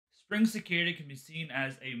Spring security can be seen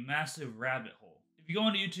as a massive rabbit hole. If you go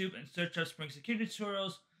onto YouTube and search up Spring security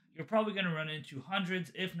tutorials, you're probably going to run into hundreds,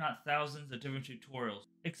 if not thousands, of different tutorials.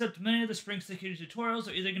 Except many of the Spring security tutorials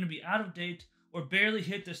are either going to be out of date or barely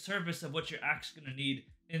hit the surface of what you're actually going to need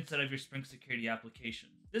inside of your Spring security application.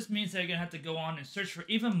 This means that you're going to have to go on and search for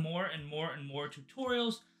even more and more and more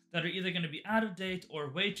tutorials that are either going to be out of date or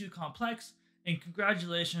way too complex, and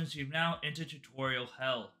congratulations, you've now entered tutorial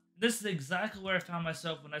hell. This is exactly where I found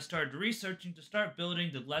myself when I started researching to start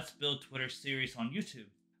building the Let's Build Twitter series on YouTube.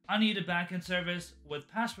 I needed a backend service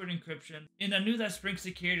with password encryption, and I knew that Spring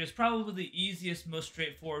Security is probably the easiest, most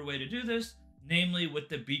straightforward way to do this, namely with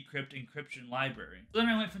the bcrypt encryption library. So then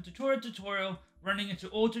I went from tutorial to tutorial, running into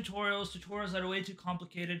old tutorials that are way too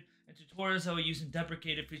complicated, and tutorials that were using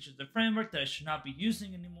deprecated features of the framework that I should not be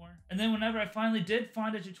using anymore. And then whenever I finally did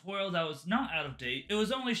find a tutorial that was not out of date, it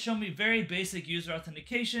was only showing me very basic user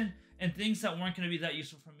authentication and things that weren't going to be that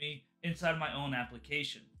useful for me inside my own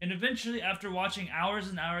application. And eventually, after watching hours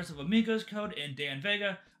and hours of Amigos code and Dan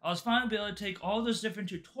Vega, I was finally able to take all those different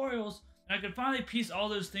tutorials and I could finally piece all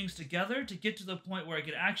those things together to get to the point where I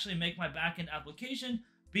could actually make my backend application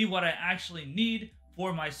be what I actually need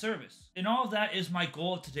for my service. And all of that is my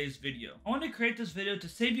goal of today's video. I want to create this video to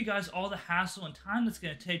save you guys all the hassle and time that's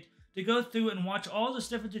going to take to go through and watch all those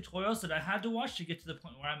different tutorials that I had to watch to get to the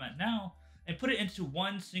point where I'm at now, and put it into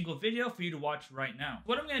one single video for you to watch right now.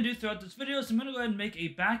 What I'm going to do throughout this video is I'm going to go ahead and make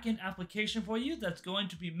a backend application for you that's going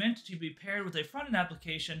to be meant to be paired with a frontend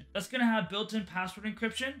application that's going to have built-in password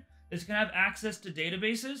encryption. It's going to have access to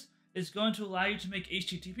databases. It's going to allow you to make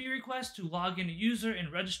HTTP requests to log in a user and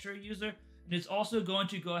register a user. And it's also going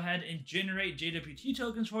to go ahead and generate JWT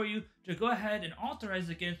tokens for you to go ahead and authorize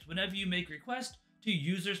against whenever you make requests to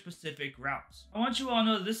user-specific routes. I want you all to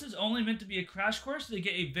know that this is only meant to be a crash course to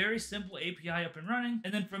get a very simple API up and running,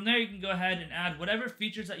 and then from there you can go ahead and add whatever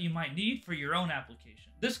features that you might need for your own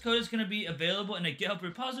application. This code is going to be available in a GitHub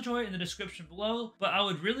repository in the description below, but I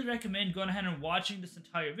would really recommend going ahead and watching this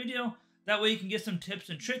entire video. That way you can get some tips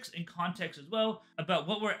and tricks and context as well about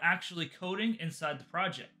what we're actually coding inside the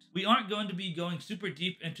project. We aren't going to be going super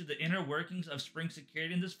deep into the inner workings of Spring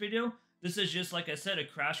Security in this video. This is just, like I said, a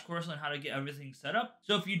crash course on how to get everything set up.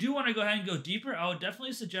 So if you do want to go ahead and go deeper, I would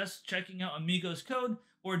definitely suggest checking out Amigos Code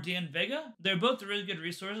or Dan Vega. They're both really good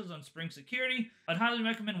resources on Spring Security. I'd highly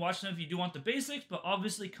recommend watching them if you do want the basics, but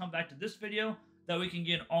obviously come back to this video that we can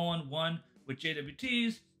get all-in-one with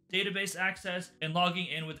JWTs, database access, and logging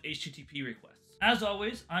in with HTTP requests. As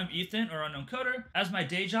always, I'm Ethan, or Unknown Coder. As my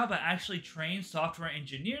day job, I actually train software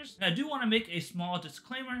engineers, and I do want to make a small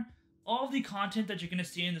disclaimer. All of the content that you're going to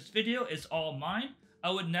see in this video is all mine. I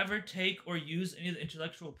would never take or use any of the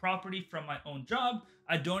intellectual property from my own job.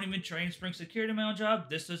 I don't even train Spring Security in my own job.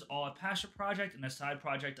 This is all a passion project and a side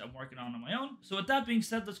project I'm working on my own. So with that being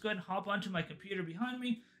said, let's go ahead and hop onto my computer behind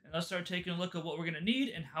me and let's start taking a look at what we're going to need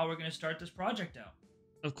and how we're going to start this project out.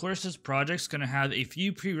 Of course, this project's going to have a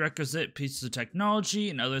few prerequisite pieces of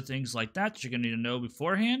technology and other things like that you're going to need to know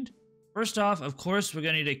beforehand. First off, of course, we're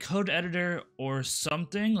going to need a code editor or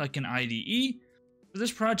something like an IDE. For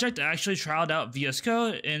this project, I actually trialed out VS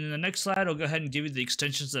Code, and in the next slide, I'll go ahead and give you the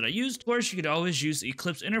extensions that I used. Of course, you could always use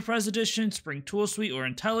Eclipse Enterprise Edition, Spring Tool Suite, or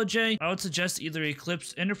IntelliJ. I would suggest either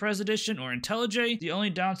Eclipse Enterprise Edition or IntelliJ. The only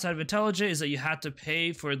downside of IntelliJ is that you have to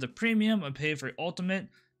pay for the premium and pay for Ultimate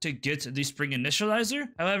to get the Spring Initializer.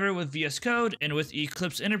 However, with VS Code and with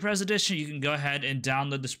Eclipse Enterprise Edition, you can go ahead and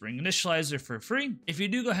download the Spring Initializer for free. If you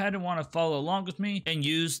do go ahead and want to follow along with me and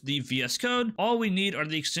use the VS Code, all we need are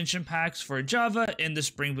the extension packs for Java and the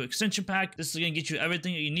Spring Boot extension pack. This is going to get you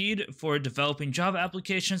everything that you need for developing Java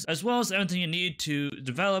applications, as well as everything you need to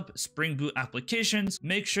develop Spring Boot applications.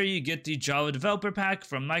 Make sure you get the Java Developer Pack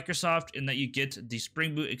from Microsoft and that you get the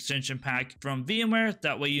Spring Boot extension pack from VMware.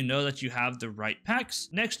 That way you know that you have the right packs.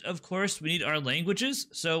 Next, of course, we need our languages.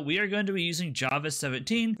 So we are going to be using Java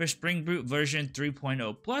 17 for Spring Boot version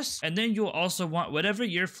 3.0 plus. And then you'll also want whatever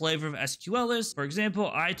your flavor of SQL is. For example,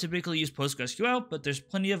 I typically use PostgreSQL, but there's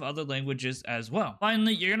plenty of other languages as well.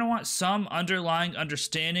 Finally, you're going to want some underlying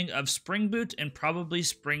understanding of Spring Boot and probably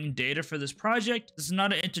Spring Data for this project. This is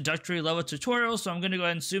not an introductory level tutorial, so I'm going to go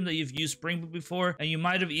ahead and assume that you've used Spring Boot before, and you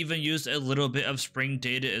might have even used a little bit of Spring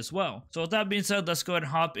Data as well. So with that being said, let's go ahead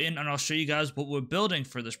and hop in and I'll show you guys what we're building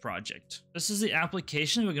for this project. This is the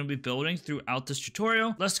application we're going to be building throughout this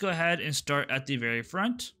tutorial. Let's go ahead and start at the very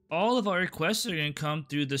front. all of our requests are going to come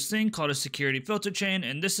through this thing called a security filter chain,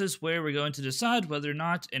 and this is where we're going to decide whether or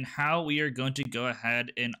not and how we are going to go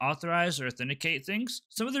ahead and authorize or authenticate things.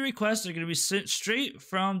 Some of the requests are going to be sent straight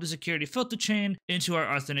from the security filter chain into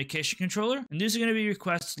our authentication controller, and these are going to be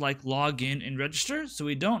requests like login and register, so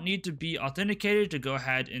we don't need to be authenticated to go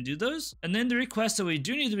ahead and do those. And then the requests that we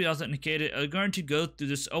do need to be authenticated are going to go through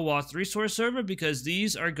this OAuth resource server, because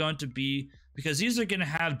these are going to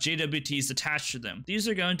have JWTs attached to them. These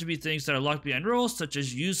are going to be things that are locked behind roles such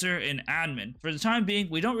as user and admin. For the time being,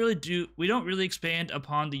 we don't really expand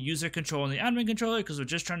upon the user control and the admin controller, because we're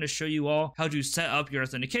just trying to show you all how to set up your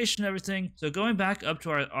authentication and everything. So going back up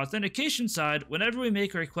to our authentication side, whenever we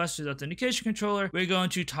make a request to the authentication controller, we're going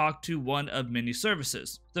to talk to one of many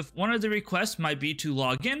services. One of the requests might be to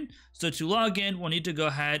log in. So to log in, we'll need to go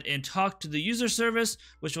ahead and talk to the user service,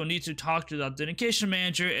 which will need to talk to the authentication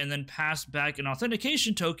manager and then pass back an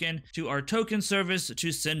authentication token to our token service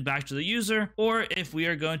to send back to the user. Or if we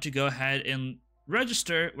are going to go ahead and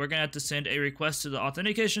register, we're going to have to send a request to the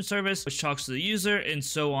authentication service, which talks to the user, and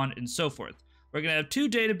so on and so forth. We're going to have two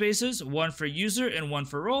databases, one for user and one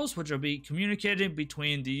for roles, which will be communicating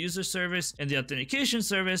between the user service and the authentication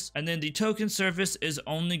service. And then the token service is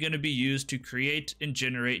only going to be used to create and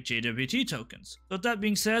generate JWT tokens. So with that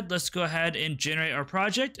being said, let's go ahead and generate our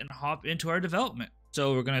project and hop into our development.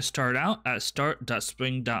 So we're going to start out at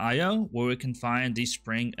start.spring.io, where we can find the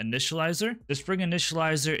Spring Initializer. The Spring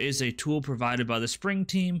Initializer is a tool provided by the Spring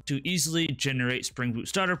team to easily generate Spring Boot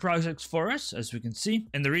starter projects for us, as we can see.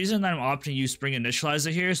 And the reason that I'm opting to use Spring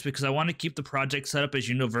Initializer here is because I want to keep the project set up as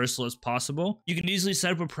universal as possible. You can easily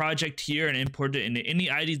set up a project here and import it into any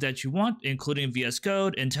ID that you want, including VS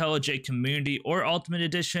Code, IntelliJ Community or Ultimate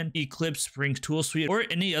Edition, Eclipse, Spring Tool Suite, or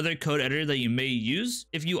any other code editor that you may use.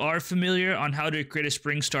 If you are familiar on how to create a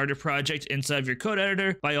Spring starter project inside of your code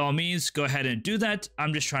editor, by all means go ahead and do that.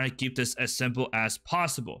 I'm just trying to keep this as simple as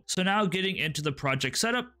possible. So now getting into the project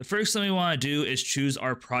setup, the first thing we want to do is choose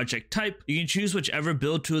our project type. You can choose whichever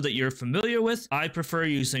build tool that you're familiar with. I prefer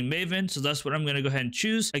using Maven, so that's what I'm going to go ahead and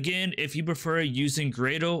choose. Again, if you prefer using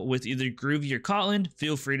Gradle with either Groovy or Kotlin,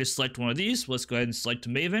 feel free to select one of these. Let's go ahead and select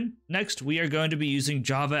Maven. Next, we are going to be using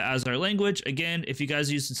Java as our language. Again, if you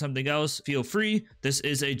guys are using something else, feel free. This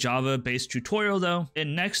is a Java based tutorial though.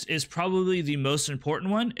 And next is probably the most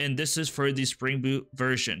important one, and this is for the Spring Boot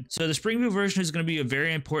version. So the Spring Boot version is going to be a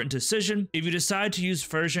very important decision. If you decide to use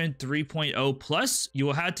version 3.0 plus, you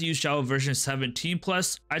will have to use Java version 17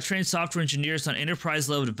 plus. I train software engineers on enterprise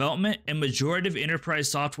level development, and majority of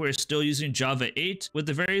enterprise software is still using Java 8, with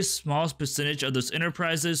a very small percentage of those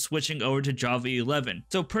enterprises switching over to Java 11.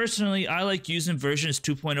 So personally, I like using versions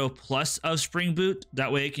 2.0 plus of Spring Boot.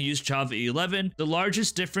 That way I can use Java 11. The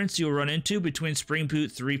largest difference you'll run into between Spring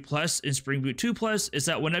Boot 3 plus and Spring Boot 2 plus is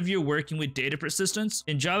that whenever you're working with data persistence,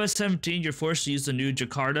 in Java 17 you're forced to use the new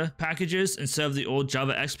Jakarta packages instead of the old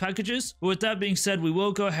Java X packages. But with that being said, we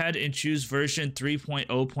will go ahead and choose version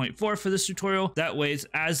 3.0.4 for this tutorial. That way it's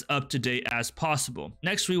as up to date as possible.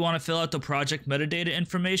 Next, we want to fill out the project metadata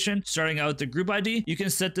information, starting out with the group ID. You can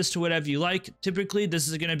set this to whatever you like. Typically, this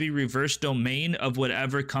is going to be reverse domain of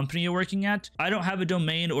whatever company you're working at. I don't have a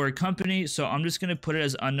domain or a company, so I'm just going to put it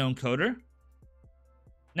as unknown coder.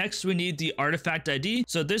 Next, we need the artifact ID.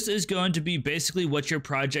 So this is going to be basically what your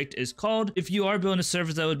project is called. If you are building a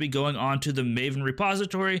service that would be going on to the Maven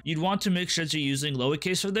repository, you'd want to make sure that you're using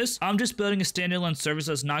lowercase for this. I'm just building a standalone service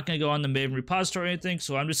that's not going to go on the Maven repository or anything,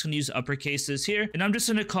 so I'm just going to use uppercases here. And I'm just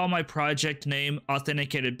going to call my project name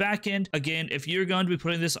Authenticated Backend. Again, if you're going to be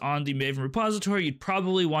putting this on the Maven repository, you'd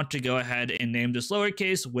probably want to go ahead and name this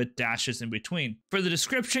lowercase with dashes in between. For the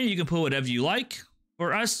description, you can put whatever you like.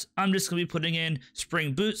 For us, I'm just going to be putting in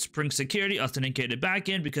Spring Boot, Spring Security, Authenticated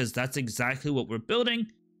Backend, because that's exactly what we're building.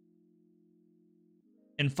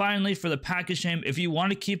 And finally, for the package name, if you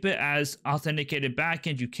want to keep it as Authenticated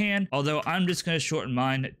Backend, you can, although I'm just going to shorten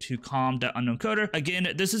mine to com.unknowncoder. Again,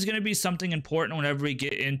 this is going to be something important whenever we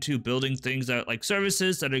get into building things that like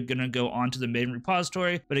services that are going to go onto the Maven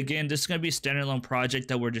repository. But again, this is going to be a standalone project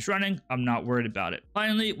that we're just running. I'm not worried about it.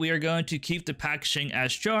 Finally, we are going to keep the packaging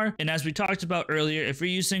as jar. And as we talked about earlier, if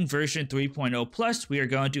we're using version 3.0 plus, we are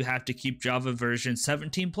going to have to keep Java version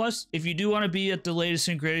 17 plus. If you do want to be at the latest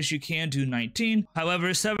and greatest, you can do 19.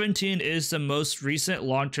 However, 17 is the most recent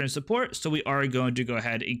long-term support, so we are going to go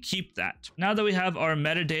ahead and keep that. Now that we have our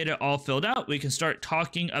metadata all filled out, we can start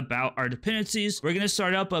talking about our dependencies. We're going to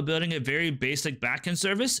start out by building a very basic backend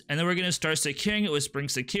service, and then we're going to start securing it with Spring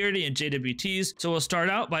Security and JWTs. So we'll start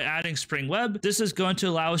out by adding Spring Web. This is going to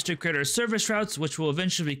allow us to create our service routes, which will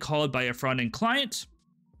eventually be called by a front-end client.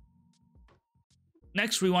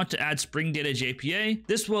 Next, we want to add Spring Data JPA.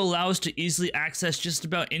 This will allow us to easily access just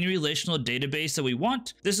about any relational database that we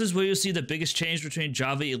want. This is where you'll see the biggest change between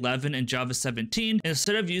Java 11 and Java 17.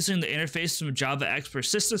 Instead of using the interface from Java X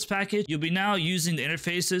Persistence package, you'll be now using the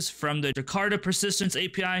interfaces from the Jakarta Persistence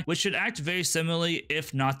API, which should act very similarly,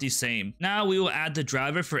 if not the same. Now we will add the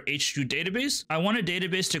driver for H2 database. I want a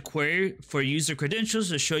database to query for user credentials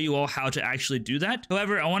to show you all how to actually do that.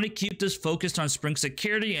 However, I want to keep this focused on Spring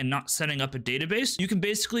security and not setting up a database. You can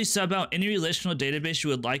basically sub out any relational database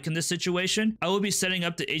you would like in this situation. I will be setting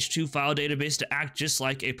up the H2 file database to act just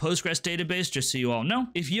like a Postgres database, just so you all know.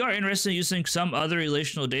 If you are interested in using some other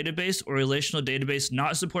relational database or relational database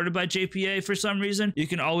not supported by JPA for some reason, you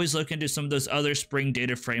can always look into some of those other Spring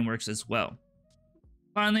Data frameworks as well.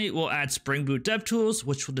 Finally, we'll add Spring Boot DevTools,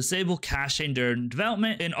 which will disable caching during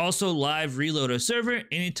development and also live reload a server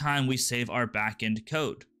anytime we save our backend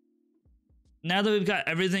code. Now that we've got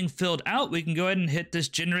everything filled out, we can go ahead and hit this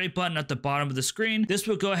generate button at the bottom of the screen. This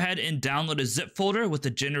will go ahead and download a zip folder with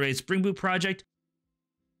the generate Spring Boot project.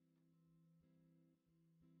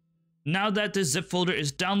 Now that this zip folder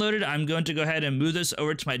is downloaded, I'm going to go ahead and move this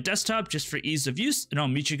over to my desktop just for ease of use, and I'll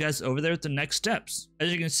meet you guys over there with the next steps.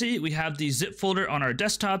 As you can see, we have the zip folder on our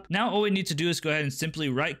desktop. Now all we need to do is go ahead and simply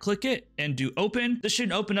right click it and do open. This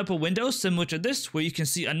should open up a window similar to this, where you can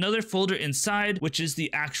see another folder inside, which is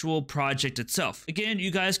the actual project itself. Again, you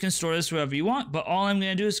guys can store this wherever you want, but all I'm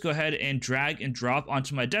going to do is go ahead and drag and drop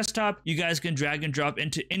onto my desktop. You guys can drag and drop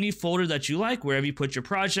into any folder that you like, wherever you put your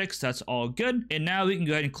projects. That's all good. And now we can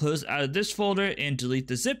go ahead and close out of this folder and delete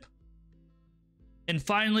the zip. And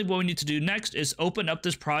finally, what we need to do next is open up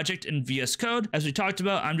this project in VS Code. As we talked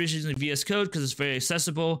about, I'm just using VS Code because it's very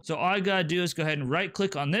accessible. So all I gotta do is go ahead and right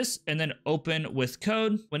click on this and then open with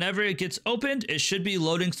code. Whenever it gets opened, it should be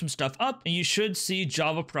loading some stuff up, and you should see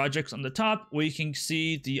Java projects on the top where you can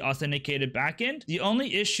see the authenticated backend. The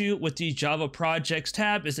only issue with the Java projects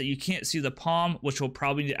tab is that you can't see the POM, which we'll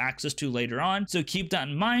probably need access to later on. So keep that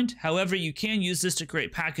in mind. However, you can use this to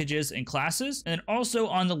create packages and classes. And then also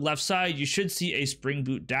on the left side, you should see a Spring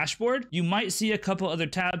Boot dashboard. You might see a couple other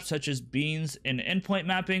tabs such as beans and endpoint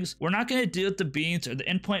mappings. We're not going to deal with the beans or the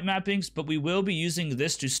endpoint mappings, but we will be using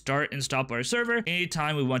this to start and stop our server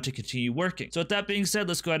anytime we want to continue working. So with that being said,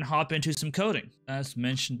 let's go ahead and hop into some coding. As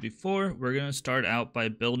mentioned before, we're going to start out by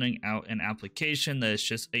building out an application that is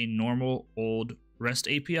just a normal old REST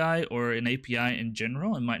API or an API in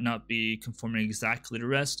general. It might not be conforming exactly to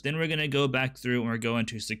REST. Then we're going to go back through and we're going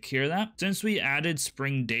to secure that. Since we added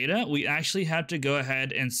Spring Data, we actually have to go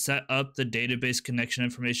ahead and set up the database connection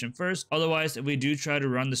information first. Otherwise, if we do try to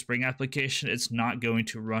run the Spring application, it's not going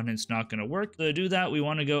to run. It's not going to work. So to do that, we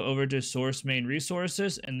want to go over to source main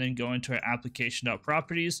resources and then go into our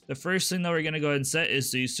application.properties. The first thing that we're going to go ahead and set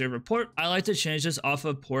is the server port. I like to change this off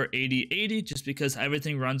of port 8080 just because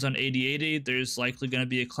everything runs on 8080. There's likely going to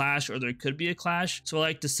be a clash, or there could be a clash. So I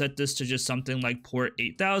like to set this to just something like port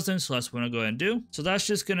 8000. So that's what I'm going to go ahead and do. So that's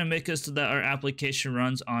just going to make us so that our application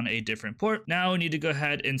runs on a different port. Now we need to go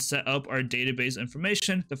ahead and set up our database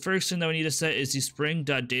information. The first thing that we need to set is the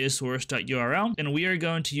spring.datasource.url, and we are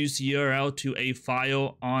going to use the URL to a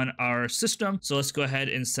file on our system. So let's go ahead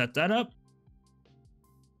and set that up.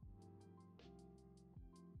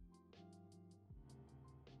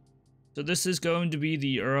 So this is going to be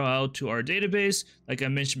the URL to our database. Like I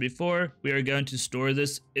mentioned before, we are going to store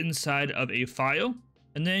this inside of a file.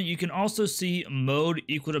 And then you can also see mode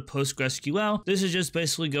equal to PostgreSQL. This is just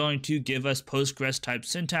basically going to give us Postgres type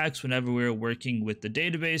syntax whenever we're working with the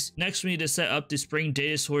database. Next, we need to set up the Spring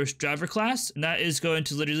Data Source driver class, and that is going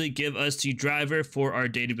to literally give us the driver for our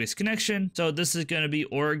database connection. So this is going to be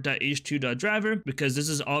org.h2.driver because this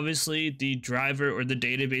is obviously the driver or the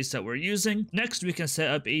database that we're using. Next, we can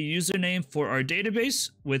set up a username for our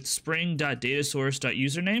database with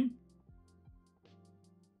spring.datasource.username.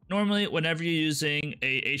 Normally, whenever you're using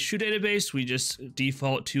a H2 database, we just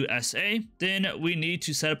default to SA. Then we need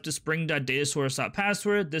to set up the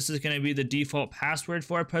spring.datasource.password. This is going to be the default password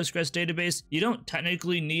for our Postgres database. You don't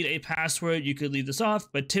technically need a password. You could leave this off,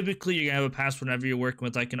 but typically you're going to have a password whenever you're working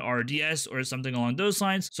with like an RDS or something along those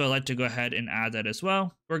lines. So I like to go ahead and add that as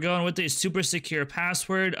well. We're going with a super secure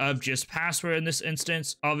password of just password in this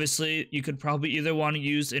instance. Obviously, you could probably either want to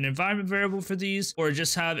use an environment variable for these or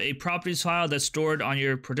just have a properties file that's stored on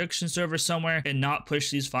your production server somewhere and not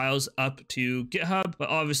push these files up to GitHub. But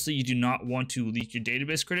obviously, you do not want to leak your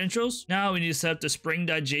database credentials. Now we need to set up the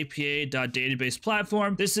spring.jpa.database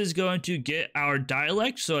platform. This is going to get our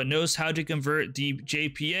dialect, so it knows how to convert the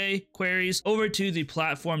JPA queries over to the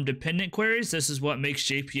platform dependent queries. This is what makes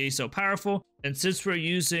JPA so powerful. And since we're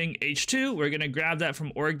using H2, we're going to grab that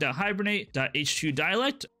from org.hibernate.h2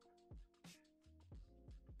 dialect.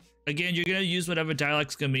 Again, you're going to use whatever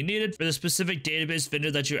dialect's going to be needed for the specific database vendor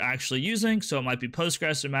that you're actually using. So it might be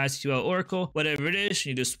Postgres or MySQL, Oracle, whatever it is,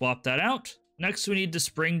 you need to swap that out. Next, we need the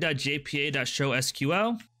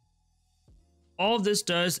spring.jpa.showSQL. All of this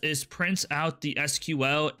does is prints out the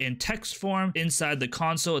SQL in text form inside the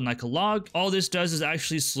console in like a log. All this does is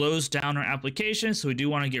actually slows down our application. So we do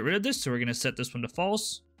want to get rid of this. So we're going to set this one to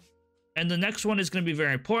false. And the next one is going to be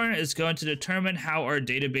very important. It's going to determine how our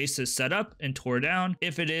database is set up and tore down,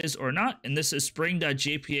 if it is or not. And this is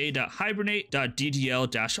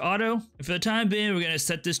spring.jpa.hibernate.ddl-auto. And for the time being, we're going to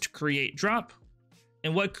set this to create drop.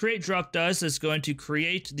 And what create drop does is going to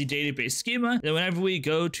create the database schema. Then whenever we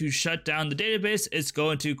go to shut down the database, it's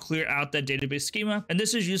going to clear out that database schema. And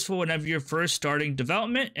this is useful whenever you're first starting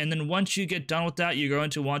development. And then once you get done with that, you're going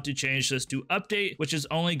to want to change this to update, which is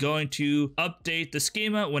only going to update the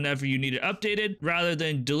schema whenever you need it updated, rather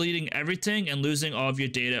than deleting everything and losing all of your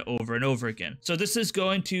data over and over again. So this is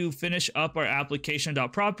going to finish up our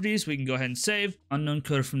application.properties. We can go ahead and save. Unknown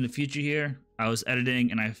code from the future here. I was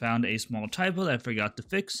editing and I found a small typo that I forgot to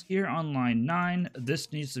fix. Here on line 9,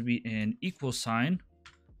 this needs to be an equal sign,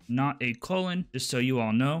 not a colon, just so you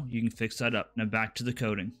all know. You can fix that up. Now back to the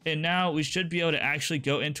coding. And now we should be able to actually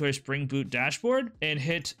go into our Spring Boot dashboard and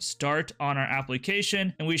hit start on our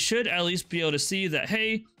application. And we should at least be able to see that,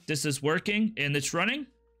 hey, this is working and it's running.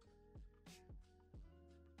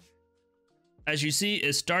 As you see,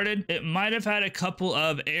 it started. It might have had a couple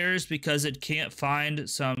of errors because it can't find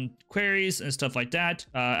some queries and stuff like that.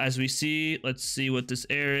 As we see, let's see what this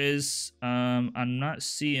error is. I'm not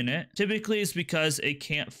seeing it. Typically, it's because it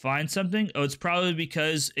can't find something. Oh, it's probably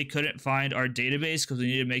because it couldn't find our database because we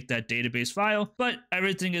need to make that database file. But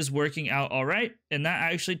everything is working out all right. And that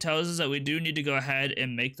actually tells us that we do need to go ahead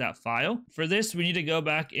and make that file. For this, we need to go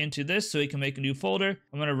back into this so we can make a new folder.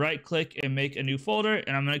 I'm going to right click and make a new folder,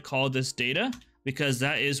 and I'm going to call this data, because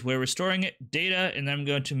that is where we're storing it, data, and then I'm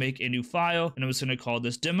going to make a new file, and I'm just going to call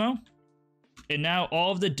this demo. And now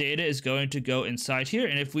all of the data is going to go inside here.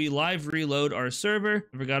 And if we live reload our server,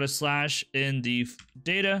 we got a slash in the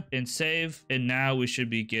data and save, and now we should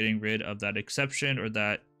be getting rid of that exception or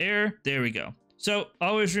that error. There we go. So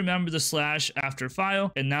always remember the slash after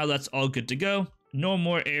file, and now that's all good to go. No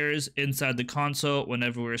more errors inside the console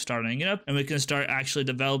whenever we're starting it up, and we can start actually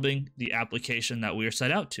developing the application that we're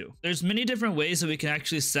set out to. There's many different ways that we can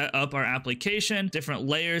actually set up our application, different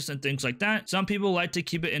layers and things like that. Some people like to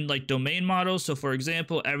keep it in like domain models. So for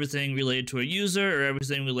example, everything related to a user or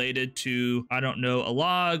everything related to, I don't know, a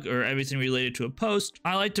log or everything related to a post.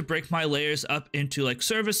 I like to break my layers up into like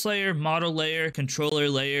service layer, model layer, controller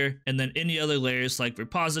layer, and then any other layers like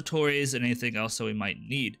repositories and anything else that we might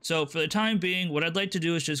need. So for the time being, what I'd like to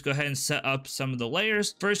do is just go ahead and set up some of the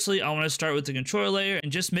layers. Firstly, I want to start with the controller layer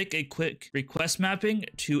and just make a quick request mapping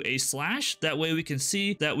to a slash. That way we can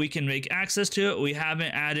see that we can make access to it. We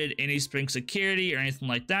haven't added any Spring security or anything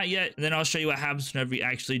like that yet. And then I'll show you what happens whenever we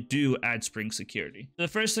actually do add Spring security. The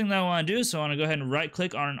first thing that I want to do is I want to go ahead and right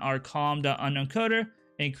click on our com.unknowncoder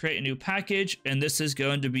and create a new package. And this is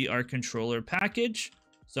going to be our controller package.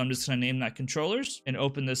 So I'm just going to name that controllers and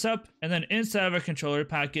open this up. And then inside of our controller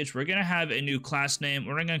package, we're going to have a new class name.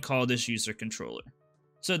 We're going to call this user controller.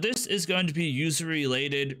 So this is going to be user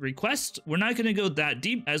related request. We're not going to go that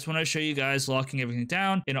deep as when I show you guys locking everything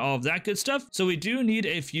down and all of that good stuff. So we do need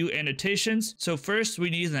a few annotations. So first we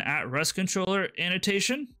need an @rest controller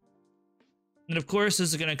annotation. And of course,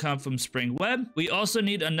 this is going to come from Spring Web. We also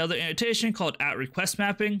need another annotation called @request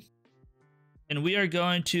mapping. And we are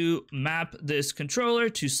going to map this controller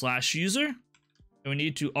to /user. And we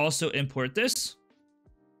need to also import this.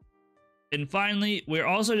 And finally, we're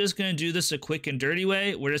also just going to do this a quick and dirty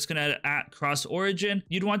way. We're just going to add cross origin.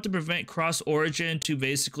 You'd want to prevent cross origin to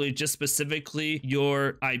basically just specifically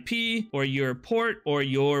your IP or your port or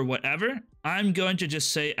your whatever. I'm going to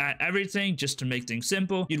just say at everything just to make things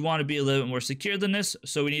simple. You'd want to be a little bit more secure than this.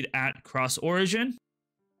 So we need at cross origin.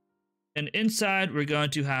 And inside, we're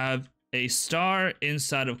going to have a star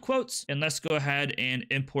inside of quotes, and let's go ahead and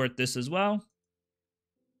import this as well.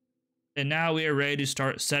 And now we are ready to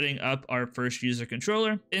start setting up our first user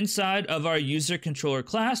controller. Inside of our user controller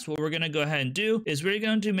class, what we're going to go ahead and do is we're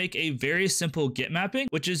going to make a very simple get mapping,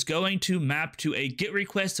 which is going to map to a get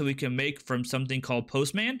request that we can make from something called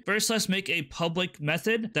Postman. First, let's make a public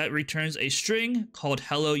method that returns a string called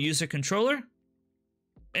hello user controller.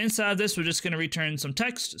 Inside of this, we're just going to return some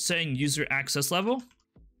text saying user access level,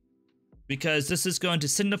 because this is going to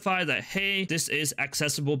signify that, hey, this is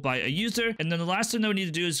accessible by a user. And then the last thing that we need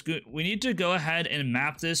to do is we need to go ahead and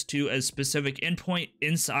map this to a specific endpoint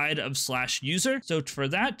inside of /user. So for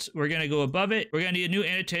that, we're going to go above it. We're going to need a new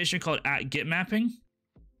annotation called @getMapping.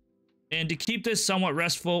 And to keep this somewhat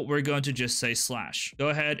restful, we're going to just say /. Go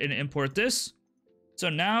ahead and import this. So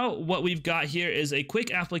now what we've got here is a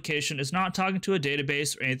quick application. It's not talking to a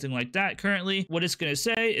database or anything like that currently. What it's going to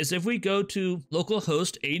say is if we go to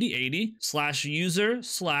localhost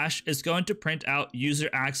 8080/user/ it's going to print out user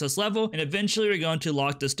access level. And eventually we're going to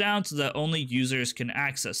lock this down so that only users can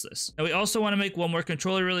access this. Now we also want to make one more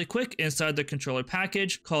controller really quick inside the controller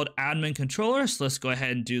package called admin controller. So let's go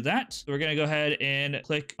ahead and do that. So we're going to go ahead and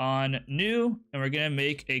click on new, and we're going to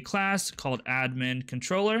make a class called admin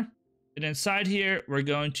controller. And inside here, we're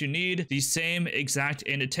going to need the same exact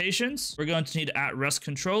annotations. We're going to need @rest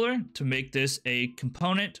controller to make this a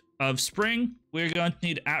component of Spring. We're going to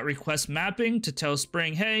need @request mapping to tell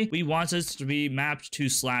Spring, hey, we want this to be mapped to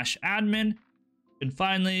 /admin. And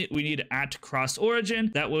finally, we need @cross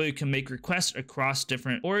origin. That way we can make requests across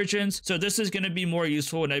different origins. So this is going to be more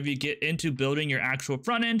useful whenever you get into building your actual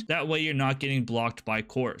front end. That way you're not getting blocked by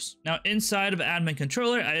cores. Now inside of admin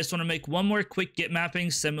controller, I just want to make one more quick get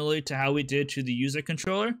mapping similarly to how we did to the user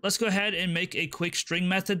controller. Let's go ahead and make a quick string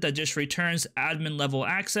method that just returns admin level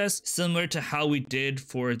access, similar to how we did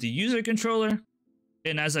for the user controller.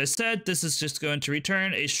 And as I said, this is just going to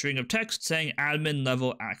return a string of text saying admin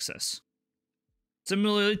level access.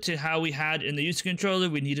 Similarly to how we had in the user controller,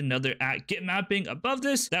 we need another @get mapping above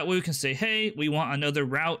this. That way we can say, hey, we want another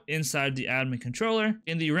route inside the admin controller.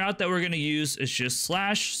 And the route that we're going to use is just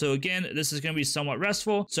 /. So again, this is going to be somewhat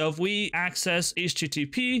restful. So if we access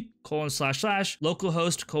http://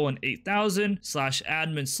 localhost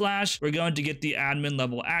 8000/admin/, we're going to get the admin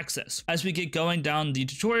level access. As we get going down the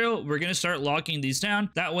tutorial, we're going to start locking these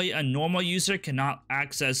down. That way a normal user cannot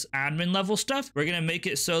access admin level stuff. We're going to make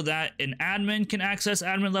it so that an admin can access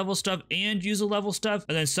admin level stuff and user level stuff,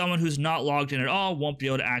 and then someone who's not logged in at all won't be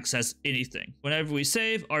able to access anything. Whenever we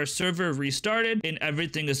save, our server restarted and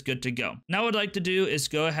everything is good to go. Now what I'd like to do is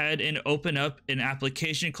go ahead and open up an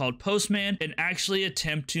application called Postman and actually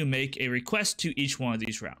attempt to make a request to each one of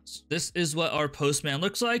these routes. This is what our Postman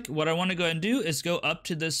looks like. What I want to go ahead and do is go up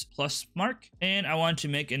to this plus mark, and I want to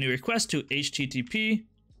make a new request to http://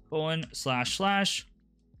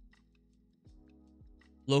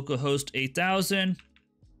 localhost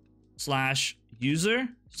 8000/user/.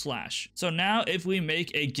 So now if we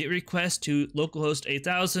make a get request to localhost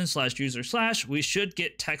 8000/user/, we should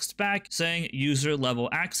get text back saying user level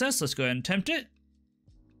access. Let's go ahead and attempt it.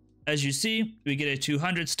 As you see, we get a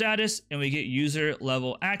 200 status and we get user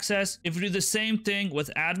level access. If we do the same thing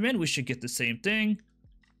with admin, we should get the same thing.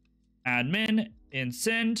 Admin and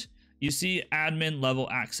send. You see admin level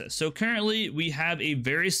access. So currently we have a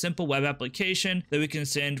very simple web application that we can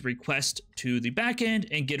send requests to the backend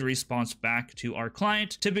and get a response back to our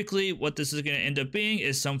client. Typically what this is going to end up being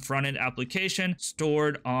is some front-end application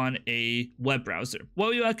stored on a web browser. What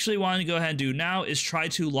we actually want to go ahead and do now is try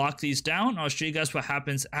to lock these down. I'll show you guys what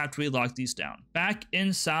happens after we lock these down. Back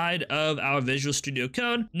inside of our Visual Studio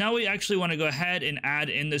Code, now we actually want to go ahead and add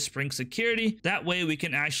in the Spring security. That way we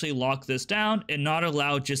can actually lock this down and not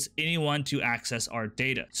allow just anyone to access our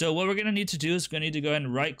data. So what we're going to need to do is we're going to need to go ahead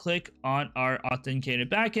and right click on our authenticated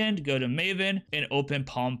backend, go to Maven and open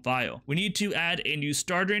PALM file. We need to add a new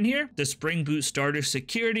starter in here, the Spring Boot starter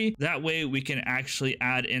security. That way we can actually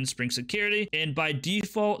add in Spring security, and by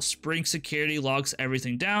default Spring security locks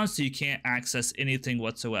everything down so you can't access anything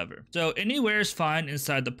whatsoever. So anywhere is fine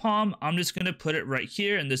inside the PALM. I'm just going to put it right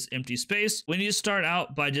here in this empty space. We need to start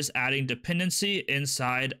out by just adding dependency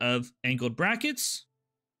inside of angled brackets.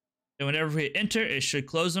 And whenever we hit enter, it should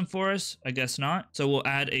close them for us. I guess not. So we'll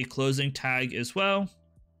add a closing tag as well.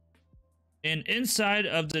 And inside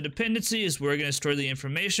of the dependency is where we're going to store the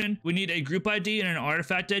information. We need a group ID and an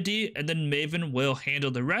artifact ID, and then Maven will handle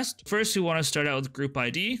the rest. First, we want to start out with group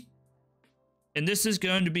ID. And this is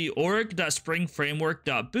going to be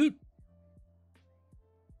org.springframework.boot.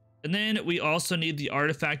 And then we also need the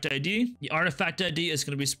artifact ID. The artifact ID is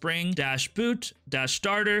going to be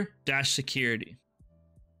spring-boot-starter-security.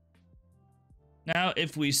 Now,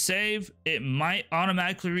 if we save, it might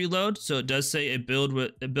automatically reload. So it does say a build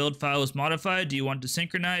file is modified. Do you want to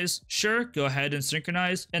synchronize? Sure, go ahead and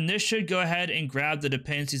synchronize. And this should go ahead and grab the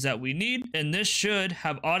dependencies that we need. And this should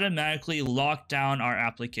have automatically locked down our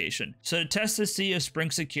application. So to test to see if Spring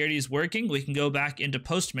Security is working, we can go back into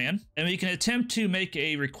Postman and we can attempt to make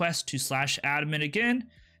a request to /admin again.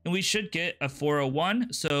 And we should get a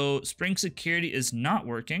 401. So Spring Security is not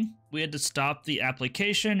working. We had to stop the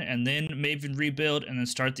application and then Maven rebuild and then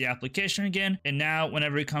start the application again. And now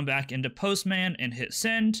whenever we come back into Postman and hit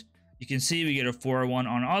send, you can see we get a 401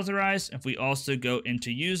 on authorize. If we also go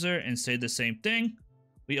into user and say the same thing,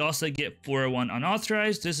 We also get 401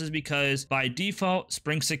 unauthorized. This is because by default,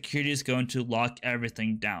 Spring Security is going to lock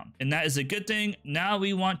everything down. And that is a good thing. Now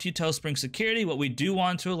we want to tell Spring Security what we do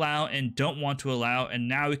want to allow and don't want to allow. And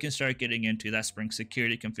now we can start getting into that Spring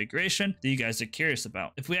Security configuration that you guys are curious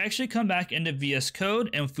about. If we actually come back into VS Code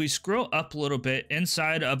and if we scroll up a little bit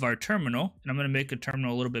inside of our terminal, and I'm going to make a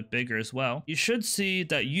terminal a little bit bigger as well, you should see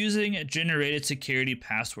that using generated security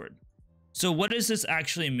password. So what does this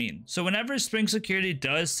actually mean? So whenever Spring Security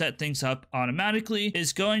does set things up automatically,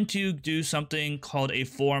 it's going to do something called a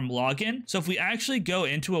form login. So if we actually go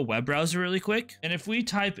into a web browser really quick, and if we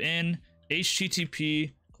type in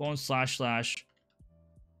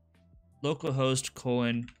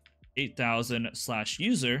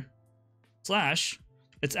http://localhost:8000/user/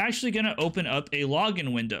 it's actually going to open up a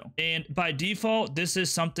login window. And by default, this is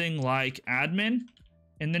something like admin.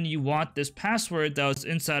 And then you want this password that was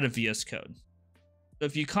inside of VS Code. So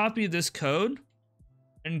if you copy this code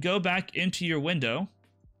and go back into your window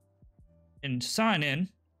and sign in,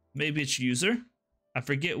 maybe it's user. I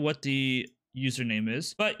forget what the username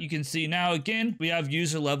is, but you can see now again we have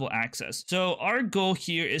user level access. So our goal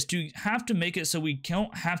here is to have to make it so we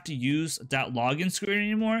don't have to use that login screen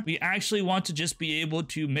anymore. We actually want to just be able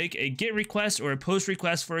to make a GET request or a POST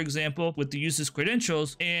request, for example, with the user's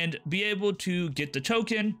credentials and be able to get the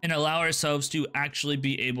token and allow ourselves to actually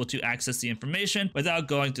be able to access the information without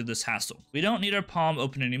going through this hassle. We don't need our Palm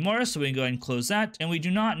open anymore, so we can go ahead and close that, and we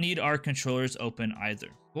do not need our controllers open either.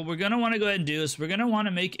 What we're going to want to go ahead and do is we're going to want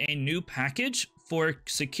to make a new package for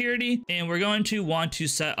security, and we're going to want to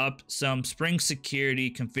set up some Spring Security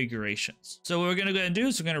configurations. So what we're going to go ahead and do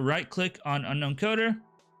is we're going to right click on unknown coder, and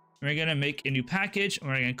we're going to make a new package, and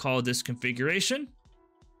we're going to call this configuration.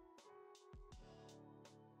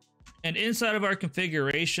 And inside of our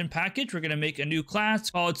configuration package, we're going to make a new class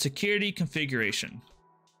called security configuration.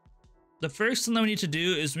 The first thing that we need to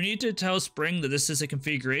do is we need to tell Spring that this is a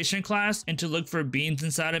configuration class and to look for beans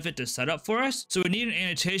inside of it to set up for us. So we need an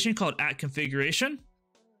annotation called @configuration.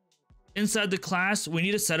 Inside the class, we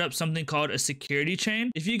need to set up something called a security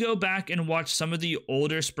chain. If you go back and watch some of the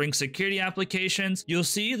older Spring Security applications, you'll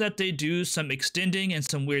see that they do some extending and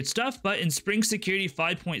some weird stuff. But in Spring Security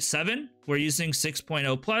 5.7, we're using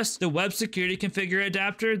 6.0 plus. The web security configure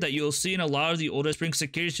adapter that you'll see in a lot of the older Spring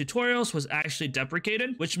Security tutorials was actually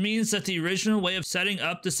deprecated, which means that the original way of setting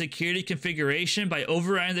up the security configuration by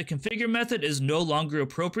overriding the configure method is no longer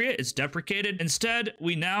appropriate. It's deprecated. Instead,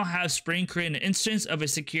 we now have Spring create an instance of a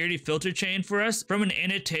security filter chain for us from an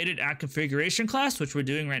annotated @configuration class, which we're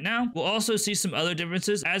doing right now. We'll also see some other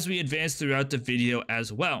differences as we advance throughout the video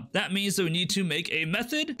as well. That means that we need to make a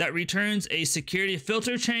method that returns a security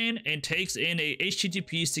filter chain and takes in a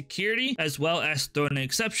HTTP security as well as throw an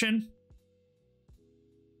exception.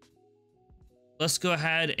 Let's go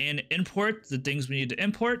ahead and import the things we need to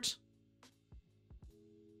import.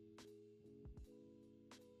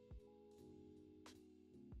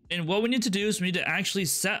 And what we need to do is we need to actually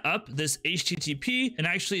set up this HTTP and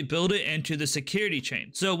actually build it into the security chain.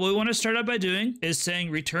 So what we want to start out by doing is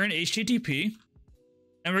saying return HTTP.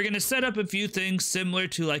 And we're going to set up a few things similar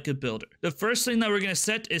to like a builder. The first thing that we're going to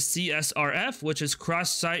set is CSRF, which is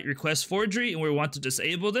cross-site request forgery, and we want to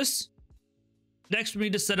disable this. Next, we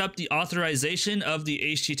need to set up the authorization of the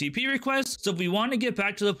HTTP request. So if we want to get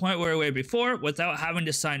back to the point where we were before without having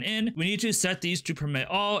to sign in, we need to set these to permit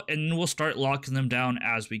all, and then we'll start locking them down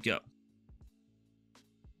as we go.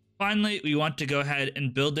 Finally, we want to go ahead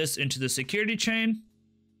and build this into the security chain,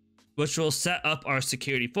 which will set up our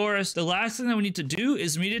security for us. The last thing that we need to do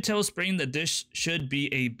is we need to tell Spring that this should be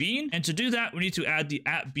a bean. And to do that, we need to add the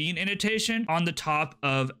 @bean annotation on the top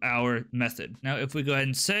of our method. Now, if we go ahead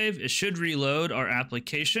and save, it should reload our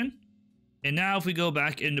application. And now if we go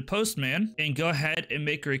back into Postman and go ahead and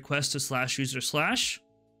make a request to /user/,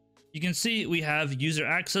 you can see we have user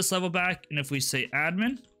access level back. And if we say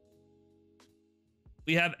admin,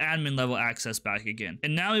 we have admin level access back again.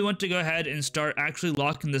 And now we want to go ahead and start actually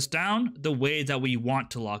locking this down the way that we want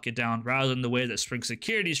to lock it down rather than the way that Spring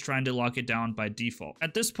Security is trying to lock it down by default.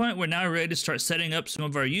 At this point, we're now ready to start setting up some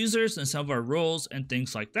of our users and some of our roles and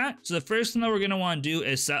things like that. So the first thing that we're going to want to do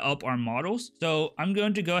is set up our models. So I'm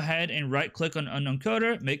going to go ahead and right click on unknown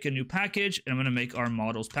coder, make a new package, and I'm going to make our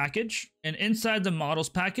models package. And inside the models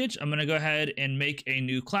package, I'm going to go ahead and make a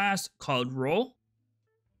new class called role.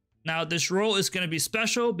 Now this role is going to be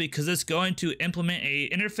special because it's going to implement a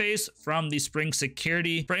interface from the Spring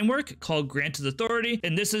Security framework called granted authority.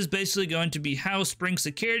 And this is basically going to be how Spring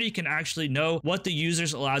Security can actually know what the user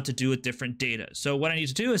is allowed to do with different data. So what I need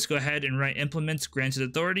to do is go ahead and write implements granted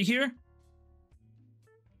authority here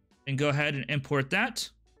and go ahead and import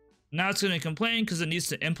that. Now it's going to complain because it needs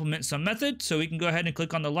to implement some method. So we can go ahead and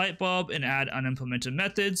click on the light bulb and add unimplemented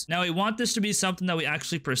methods. Now we want this to be something that we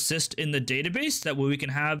actually persist in the database. That way we can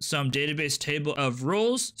have some database table of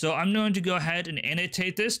roles. So I'm going to go ahead and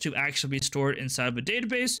annotate this to actually be stored inside of a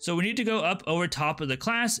database. So we need to go up over top of the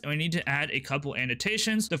class and we need to add a couple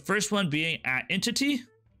annotations. The first one being @entity.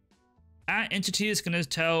 @entity is going to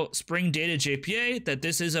tell Spring Data JPA that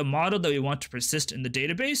this is a model that we want to persist in the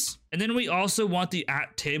database. And then we also want the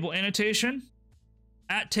 @table annotation.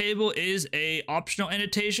 @table is a optional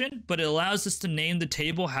annotation, but it allows us to name the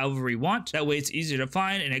table however we want. That way it's easier to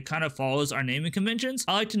find and it kind of follows our naming conventions.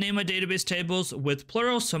 I like to name my database tables with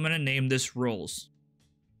plural, so I'm going to name this roles.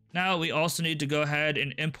 Now we also need to go ahead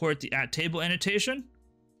and import the @table annotation.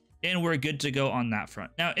 And we're good to go on that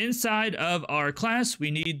front. Now inside of our class,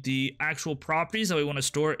 we need the actual properties that we want to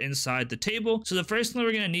store inside the table. So the first thing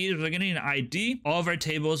we're going to need is we're going to need an ID. All of our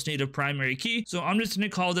tables need a primary key. So I'm just going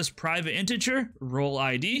to call this private integer role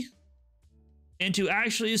ID. And to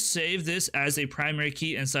actually save this as a primary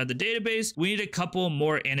key inside the database, we need a couple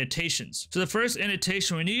more annotations. So the first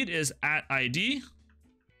annotation we need is @ID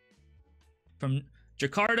from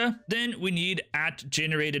Jakarta. Then we need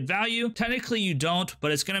 @generated value. Technically you don't,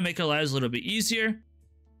 but it's going to make our lives a little bit easier.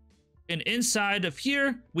 And inside of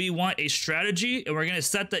here, we want a strategy and we're going to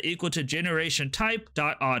set that equal to generation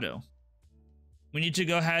type.auto. We need to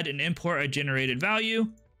go ahead and import a generated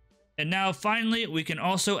value. And now finally, we can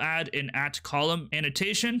also add an @column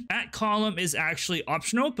annotation. @column is actually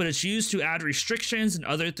optional, but it's used to add restrictions and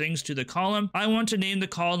other things to the column. I want to name the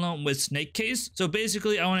column with snake case. So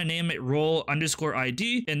basically I want to name it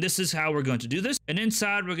role_ID, and this is how we're going to do this. And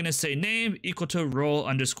inside we're going to say name equal to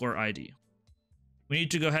role_ID. We need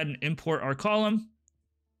to go ahead and import our column.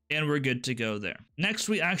 And we're good to go there. Next,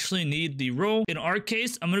 we actually need the role. In our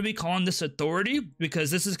case, I'm going to be calling this authority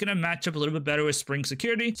because this is going to match up a little bit better with Spring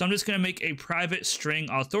Security. So I'm just going to make a private string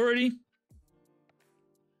authority.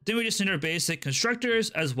 Then we just need our basic constructors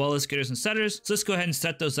as well as getters and setters. So let's go ahead and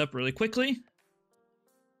set those up really quickly.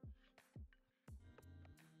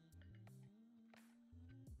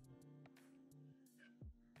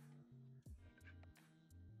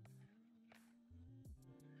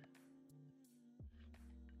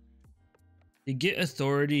 The get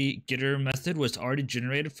authority getter method was already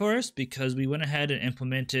generated for us because we went ahead and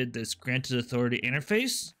implemented this granted authority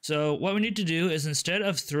interface. So what we need to do is instead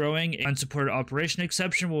of throwing an unsupported operation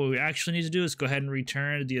exception, what we actually need to do is go ahead and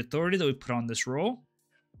return the authority that we put on this role.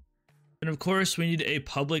 And of course, we need a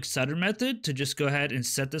public setter method to just go ahead and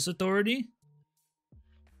set this authority.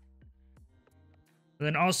 And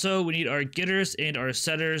then also we need our getters and our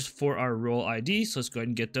setters for our role ID. So let's go ahead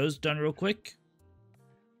and get those done real quick.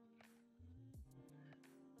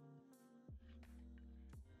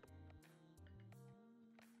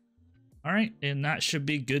 All right, and that should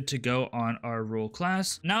be good to go on our role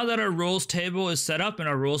class. Now that our roles table is set up and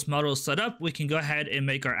our roles model is set up, we can go ahead and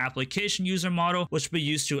make our application user model, which will be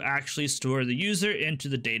used to actually store the user into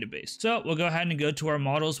the database. So we'll go ahead and go to our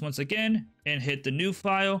models once again and hit the new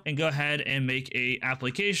file and go ahead and make a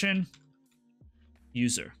application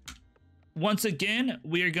user. Once again,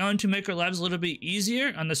 we are going to make our lives a little bit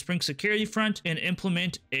easier on the Spring Security front and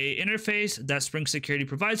implement a interface that Spring Security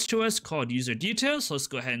provides to us called user details. So let's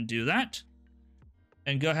go ahead and do that.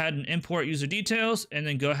 And go ahead and import user details and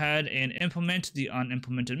then go ahead and implement the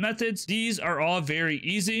unimplemented methods. These are all very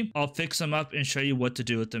easy. I'll fix them up and show you what to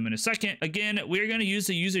do with them in a second. Again, we're going to use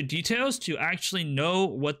the user details to actually know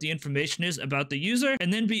what the information is about the user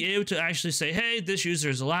and then be able to actually say, hey, this user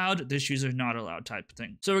is allowed, this user is not allowed type of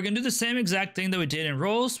thing. So we're going to do the same exact thing that we did in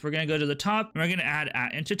roles. We're going to go to the top and we're going to add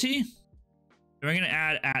 @entity. And we're going to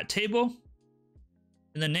add @table.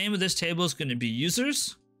 And the name of this table is going to be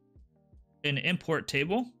users. An import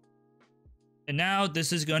table. And now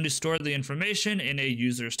this is going to store the information in a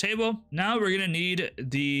users table. Now we're going to need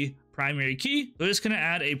the primary key. We're just going to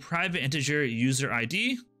add a private integer user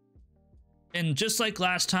ID. And just like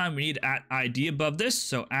last time, we need @ID above this.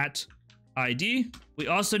 So @ID. We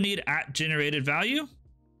also need @generated value.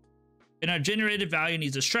 And our generated value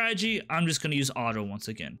needs a strategy. I'm just going to use auto once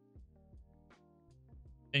again.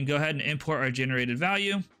 And go ahead and import our generated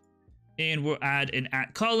value. And we'll add an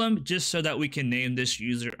 @column just so that we can name this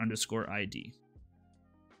user_ID.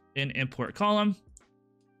 And import column.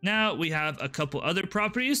 Now we have a couple other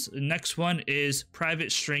properties. The next one is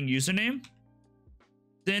private string username.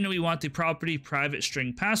 Then we want the property private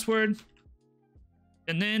string password.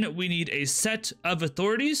 And then we need a set of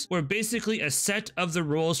authorities, or basically a set of the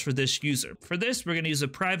roles for this user. For this, we're going to use a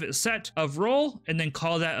private set of role and then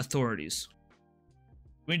call that authorities.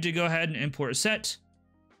 We need to go ahead and import set.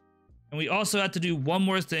 And we also have to do one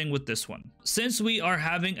more thing with this one. Since we are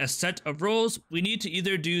having a set of roles, we need to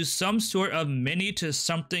either do some sort of many to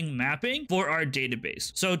something mapping for our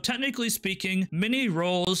database. So technically speaking, many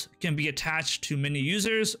roles can be attached to many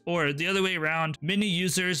users, or the other way around, many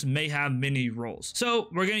users may have many roles. So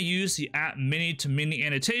we're going to use the @many to many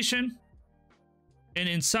annotation. And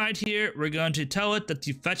inside here, we're going to tell it that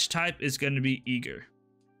the fetch type is going to be eager.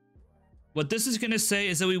 What this is going to say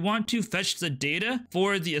is that we want to fetch the data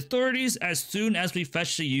for the authorities as soon as we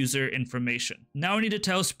fetch the user information. Now we need to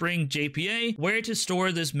tell Spring JPA where to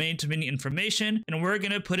store this many to many information, and we're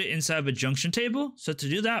going to put it inside of a junction table. So to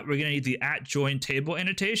do that, we're going to need the @join table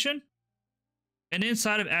annotation. And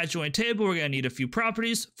inside of @join table, we're going to need a few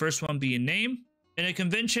properties. First one being name. And a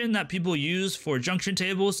convention that people use for junction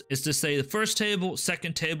tables is to say the first table,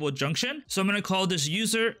 second table, junction. So I'm going to call this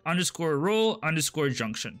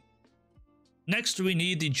user_role_junction. Next, we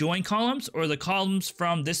need the join columns, or the columns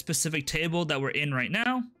from this specific table that we're in right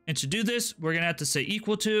now. And to do this, we're going to have to say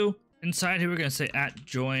equal to. Inside here, we're going to say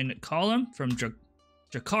 @join column from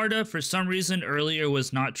Jakarta. For some reason, earlier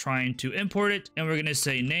was not trying to import it. And we're going to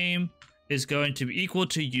say name is going to be equal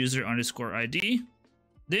to user_ID.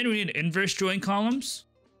 Then we need inverse join columns.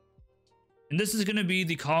 And this is going to be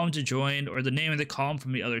the column to join, or the name of the column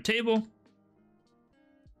from the other table.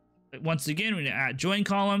 Once again, we need @join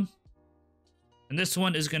column. And this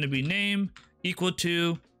one is going to be name equal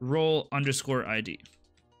to role_ID.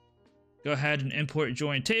 Go ahead and import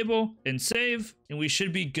join table and save, and we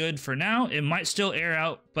should be good for now. It might still error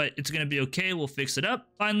out, but it's going to be okay. We'll fix it up.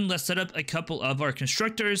 Finally, let's set up a couple of our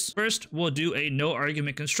constructors. First, we'll do a no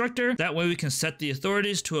argument constructor. That way we can set the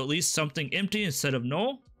authorities to at least something empty instead of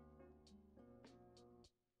null.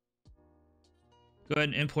 Go ahead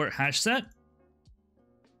and import hash set.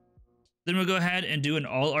 Then we'll go ahead and do an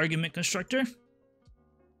all argument constructor.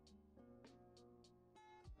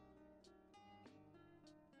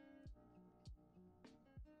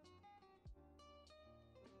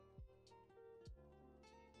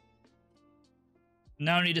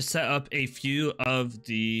 Now I need to set up a few of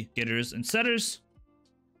the getters and setters.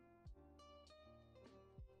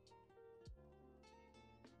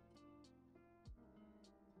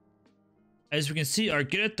 As we can see, our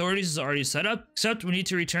get authorities is already set up, except we need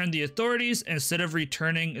to return the authorities instead of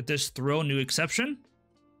returning this throw new exception.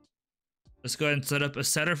 Let's go ahead and set up a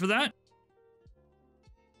setter for that.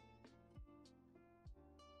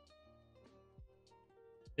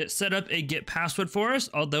 It set up a get password for us,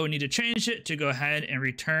 although we need to change it to go ahead and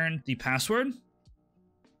return the password.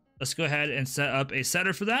 Let's go ahead and set up a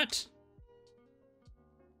setter for that.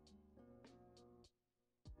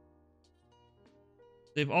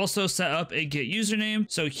 They've also set up a get username.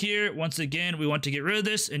 So here, once again, we want to get rid of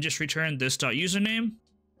this and just return this.username.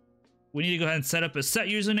 We need to go ahead and set up a set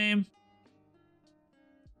username.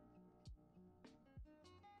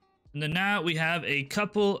 And then now we have a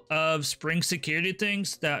couple of Spring security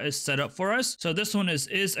things that is set up for us. So this one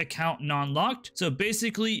is account non-locked. So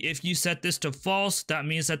basically, if you set this to false, that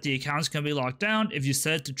means that the account's going to be locked down. If you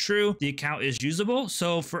set it to true, the account is usable.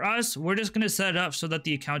 So for us, we're just going to set it up so that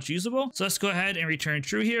the account's usable. So let's go ahead and return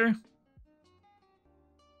true here.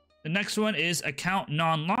 The next one is account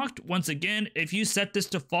non-locked. Once again, if you set this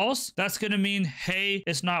to false, that's going to mean, hey,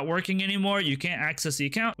 it's not working anymore. You can't access the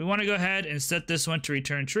account. We want to go ahead and set this one to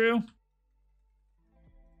return true.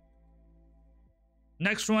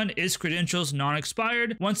 Next one is credentials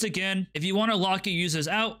non-expired. Once again, if you want to lock your users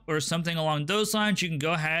out or something along those lines, you can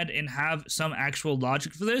go ahead and have some actual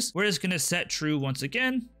logic for this. We're just going to set true once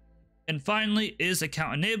again. And finally is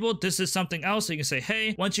account enabled. This is something else. So you can say,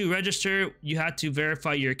 hey, once you register, you have to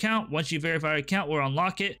verify your account. Once you verify your account, we'll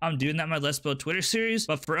unlock it. I'm doing that in my Let's Build Twitter series.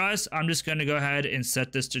 But for us, I'm just going to go ahead and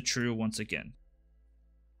set this to true once again.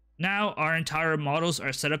 Now our entire models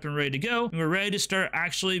are set up and ready to go. And we're ready to start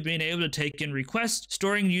actually being able to take in requests,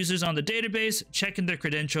 storing users on the database, checking their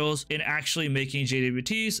credentials, and actually making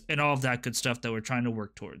JWTs and all of that good stuff that we're trying to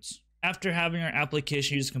work towards. After having our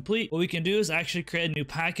application use complete, what we can do is actually create a new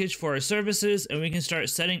package for our services, and we can start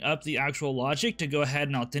setting up the actual logic to go ahead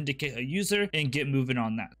and authenticate a user and get moving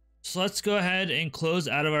on that. So let's go ahead and close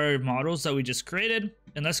out of our models that we just created,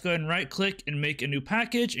 and let's go ahead and right click and make a new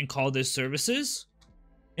package and call this services.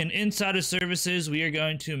 And inside of services, we are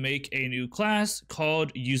going to make a new class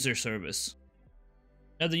called user service.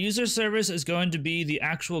 Now the user service is going to be the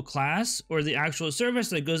actual class or the actual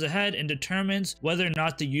service that goes ahead and determines whether or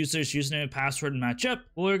not the user's username and password match up.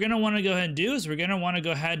 What we're going to want to go ahead and do is we're going to want to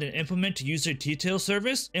go ahead and implement user detail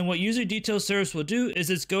service. And what user detail service will do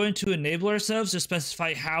is it's going to enable ourselves to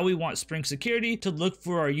specify how we want Spring Security to look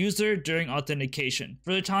for our user during authentication.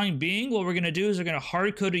 For the time being, what we're going to do is we're going to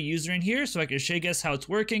hard code a user in here so I can show you guys how it's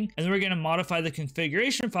working. And then we're going to modify the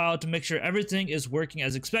configuration file to make sure everything is working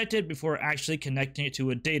as expected before actually connecting it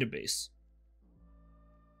to a database.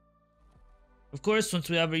 Of course, once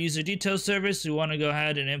we have our user detail service, we want to go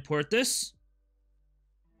ahead and import this.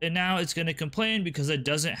 And now it's going to complain because it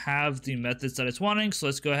doesn't have the methods that it's wanting. So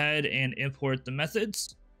let's go ahead and import the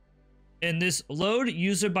methods. And this load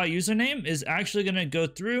user by username is actually going to go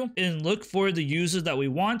through and look for the user that we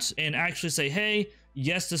want and actually say, hey,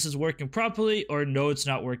 yes, this is working properly, or no, it's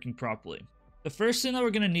not working properly. The first thing that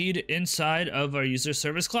we're going to need inside of our user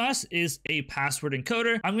service class is a password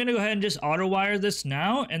encoder. I'm going to go ahead and just auto wire this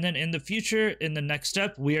now. And then in the future, in the next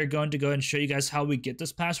step, we are going to go and show you guys how we get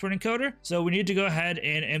this password encoder. So we need to go ahead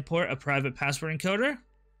and import a private password encoder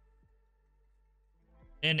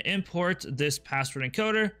and import this password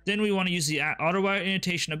encoder. Then we want to use the auto wire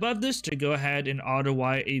annotation above this to go ahead and auto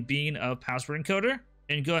wire a bean of password encoder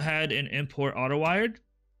and go ahead and import auto wired.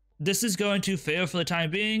 This is going to fail for the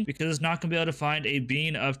time being because it's not going to be able to find a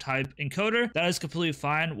bean of type encoder. That is completely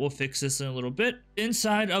fine. We'll fix this in a little bit.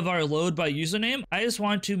 Inside of our load by username, I just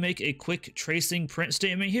want to make a quick tracing print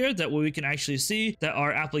statement here. That way we can actually see that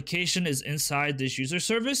our application is inside this user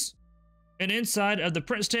service. And inside of the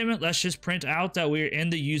print statement, let's just print out that we're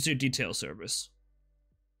in the user detail service.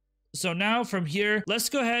 So now from here, let's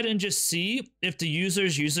go ahead and just see if the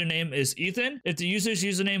user's username is Ethan. If the user's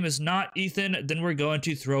username is not Ethan, then we're going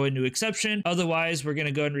to throw a new exception. Otherwise, we're going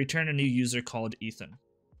to go and return a new user called Ethan.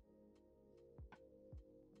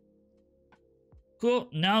 Cool.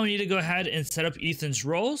 Now we need to go ahead and set up Ethan's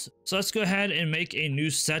roles. So let's go ahead and make a new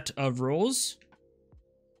set of roles.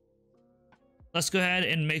 Let's go ahead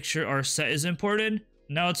and make sure our set is imported.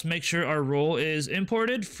 Now let's make sure our role is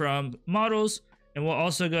imported from models. And we'll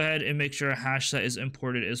also go ahead and make sure a hash set is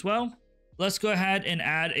imported as well. Let's go ahead and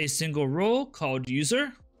add a single role called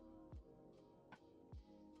user.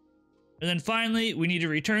 And then finally, we need a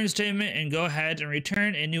return statement and go ahead and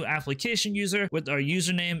return a new application user with our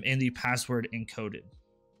username and the password encoded.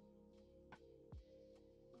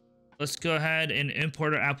 Let's go ahead and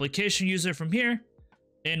import our application user from here.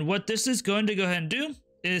 And what this is going to go ahead and do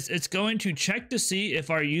is it's going to check to see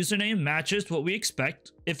if our username matches what we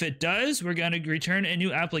expect. If it does, we're going to return a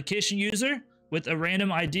new application user with a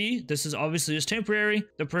random ID. This is obviously just temporary,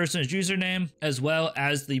 the person's username, as well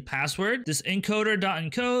as the password. This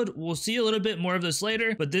encoder.encode, we'll see a little bit more of this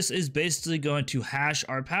later, but this is basically going to hash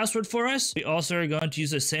our password for us. We also are going to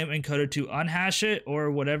use the same encoder to unhash it or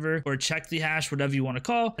whatever, or check the hash, whatever you want to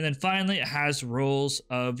call. And then finally, it has roles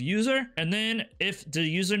of user. And then if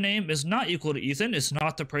the username is not equal to Ethan, it's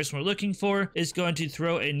not the person we're looking for, it's going to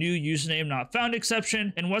throw a new username not found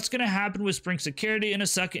exception. And what's going to happen with Spring Security in a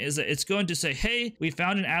second is that it's going to say, hey, we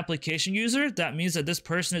found an application user. That means that this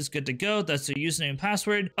person is good to go. That's their username and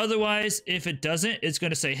password. Otherwise, if it doesn't, it's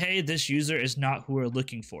going to say, hey, this user is not who we're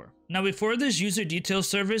looking for. Now, before this user detail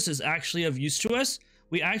service is actually of use to us,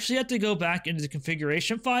 we actually have to go back into the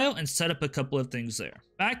configuration file and set up a couple of things there.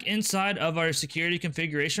 Back inside of our security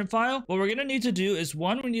configuration file, what we're going to need to do is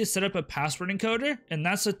one, we need to set up a password encoder, and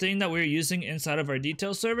that's the thing that we're using inside of our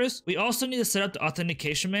detail service. We also need to set up the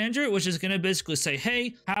authentication manager, which is going to basically say,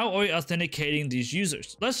 hey, how are we authenticating these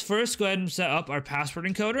users? Let's first go ahead and set up our password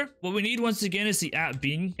encoder. What we need once again is the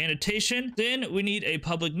 @bean annotation. Then we need a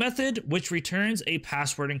public method, which returns a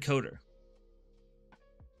password encoder.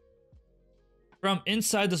 From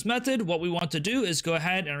inside this method, what we want to do is go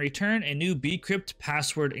ahead and return a new bcrypt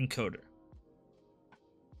password encoder.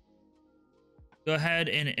 Go ahead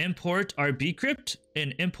and import our bcrypt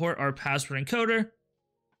and import our password encoder.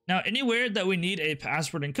 Now, anywhere that we need a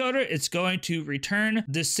password encoder, it's going to return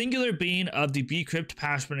the singular bean of the bcrypt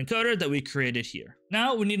password encoder that we created here.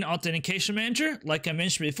 Now, we need an authentication manager. Like I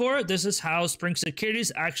mentioned before, this is how Spring Security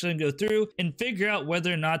is actually going to go through and figure out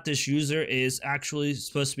whether or not this user is actually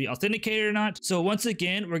supposed to be authenticated or not. So once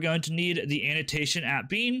again, we're going to need the annotation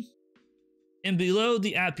 @bean. And below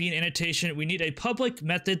the @bean annotation, we need a public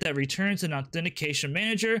method that returns an authentication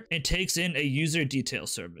manager and takes in a user detail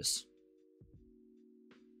service.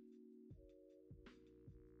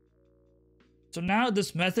 So now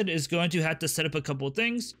this method is going to have to set up a couple of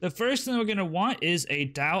things. The first thing we're going to want is a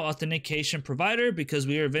DAO authentication provider because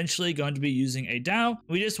we are eventually going to be using a DAO.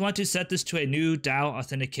 We just want to set this to a new DAO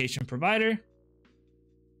authentication provider.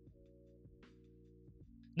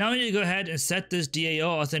 Now we need to go ahead and set this DAO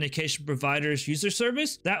authentication provider's user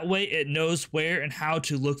service. That way it knows where and how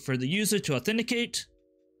to look for the user to authenticate.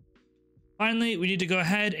 Finally, we need to go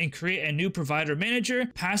ahead and create a new provider manager,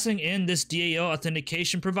 passing in this DAO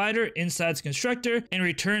authentication provider inside the constructor and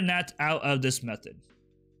return that out of this method.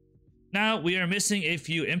 Now we are missing a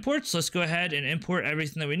few imports. Let's go ahead and import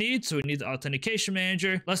everything that we need. So we need the authentication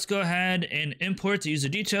manager. Let's go ahead and import the user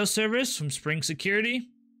details service from Spring Security.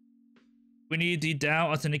 We need the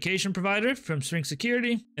DAO authentication provider from Spring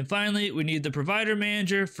Security. And finally, we need the provider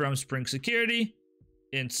manager from Spring Security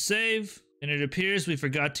and save. And it appears we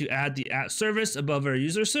forgot to add the @service above our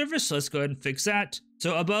user service. So let's go ahead and fix that.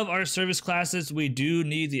 So above our service classes, we do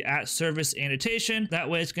need the @service annotation. That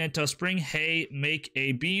way it's going to tell Spring, hey, make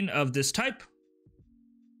a bean of this type.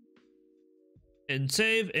 And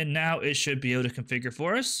save, and now it should be able to configure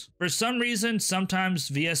for us. For some reason, sometimes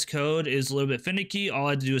VS Code is a little bit finicky. All I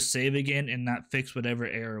had to do is save again and not fix whatever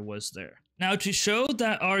error was there. Now, to show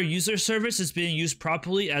that our user service is being used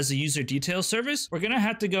properly as a user detail service, we're going to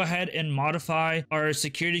have to go ahead and modify our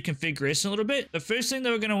security configuration a little bit. The first thing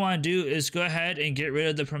that we're going to want to do is go ahead and get rid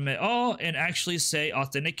of the permit all and actually say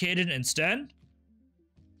authenticated instead.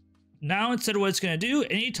 Now, instead of what it's going to do,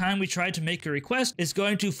 anytime we try to make a request, it's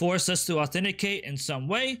going to force us to authenticate in some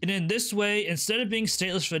way. And in this way, instead of being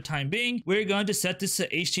stateless for the time being, we're going to set this to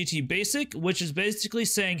HTTP basic, which is basically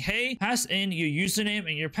saying, hey, pass in your username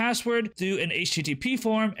and your password through an HTTP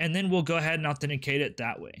form, and then we'll go ahead and authenticate it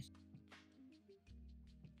that way.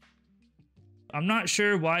 I'm not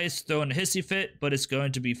sure why it's throwing a hissy fit, but it's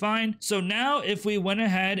going to be fine. So now if we went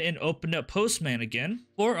ahead and opened up Postman again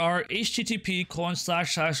for our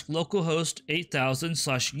http://localhost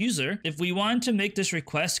 8000/user, if we wanted to make this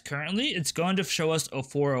request currently, it's going to show us a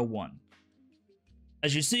 401.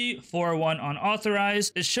 As you see, 401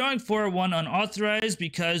 unauthorized. It's showing 401 unauthorized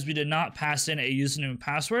because we did not pass in a username and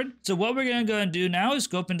password. So what we're going to go and do now is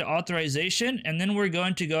go up into authorization, and then we're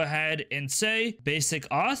going to go ahead and say basic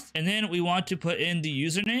auth, and then we want to put in the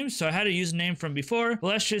username. So I had a username from before, but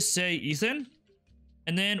let's just say Ethan.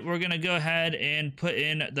 And then we're going to go ahead and put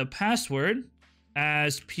in the password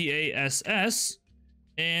as PASS.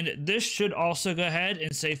 And this should also go ahead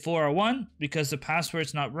and say 401 because the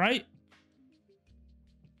password's not right.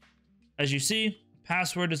 As you see,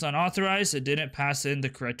 password is unauthorized. It didn't pass in the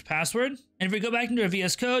correct password. And if we go back into our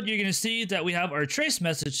VS Code, you're going to see that we have our trace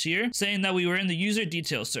message here saying that we were in the user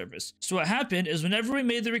details service. So what happened is whenever we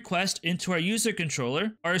made the request into our user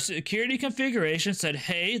controller, our security configuration said,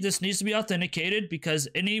 hey, this needs to be authenticated because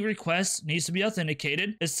any request needs to be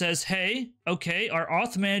authenticated. It says, hey, okay, our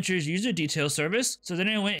auth manager's user details service. So then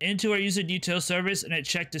it went into our user details service and it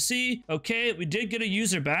checked to see, okay, we did get a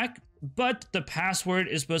user back, but the password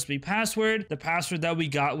is supposed to be password. The password that we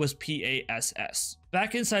got was PASS.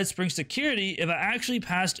 Back inside Spring Security, if I actually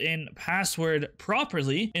passed in password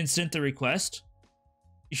properly and sent the request,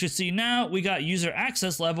 you should see now we got user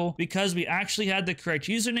access level because we actually had the correct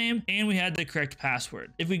username and we had the correct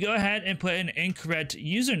password. If we go ahead and put an incorrect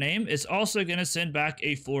username, it's also going to send back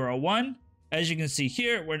a 401. As you can see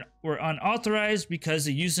here, we're unauthorized because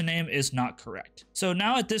the username is not correct. So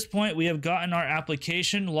now at this point, we have gotten our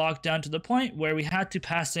application locked down to the point where we had to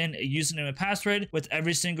pass in a username and password with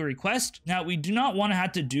every single request. Now, we do not want to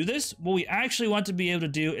have to do this. What we actually want to be able to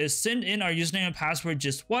do is send in our username and password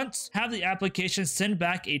just once, have the application send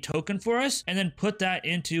back a token for us, and then put that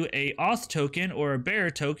into a auth token or a bearer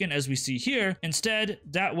token as we see here. Instead,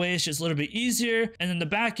 that way it's just a little bit easier. And then the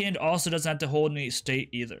backend also doesn't have to hold any state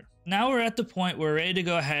either. Now we're at the point where we're ready to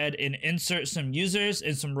go ahead and insert some users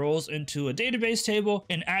and some roles into a database table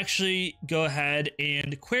and actually go ahead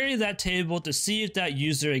and query that table to see if that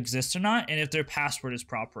user exists or not and if their password is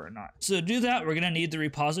proper or not. So to do that, we're going to need the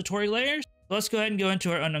repository layer. Let's go ahead and go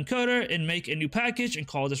into our unknown coder and make a new package and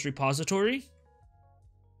call this repository.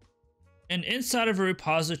 And inside of a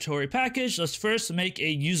repository package, let's first make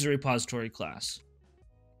a user repository class.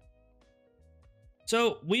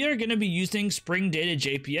 So we are going to be using Spring Data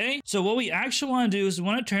JPA. So what we actually want to do is we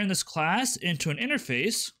want to turn this class into an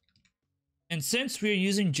interface. And since we are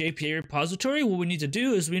using JPA repository, what we need to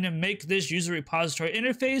do is we need to make this user repository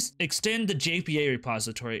interface extend the JPA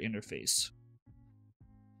repository interface.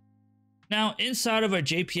 Now, inside of our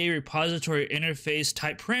JPA repository interface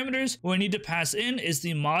type parameters, what we need to pass in is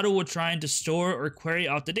the model we're trying to store or query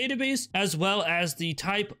off the database, as well as the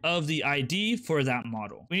type of the ID for that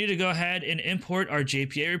model. We need to go ahead and import our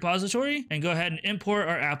JPA repository and go ahead and import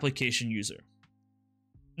our application user.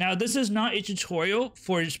 Now, this is not a tutorial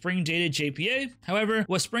for Spring Data JPA. However,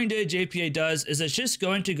 what Spring Data JPA does is it's just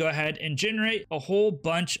going to go ahead and generate a whole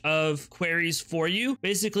bunch of queries for you.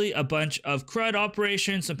 Basically, a bunch of CRUD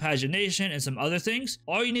operations, some pagination, and some other things.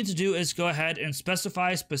 All you need to do is go ahead and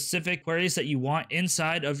specify specific queries that you want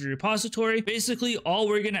inside of your repository. Basically, all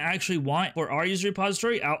we're going to actually want for our user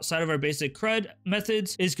repository outside of our basic CRUD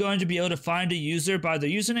methods is going to be able to find a user by the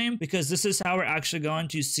username, because this is how we're actually going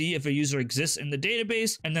to see if a user exists in the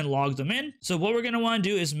database and then log them in. So what we're going to want to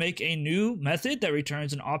do is make a new method that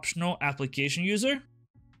returns an optional application user.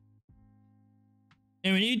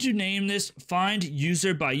 And we need to name this find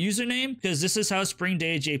user by username, because this is how Spring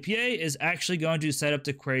Data JPA is actually going to set up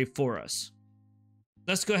the query for us.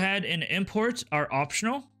 Let's go ahead and import our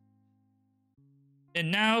optional.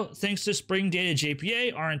 And now, thanks to Spring Data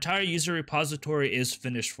JPA, our entire user repository is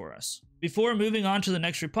finished for us. Before moving on to the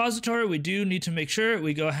next repository, we do need to make sure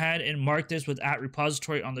we go ahead and mark this with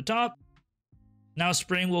 @repository on the top. Now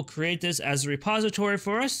Spring will create this as a repository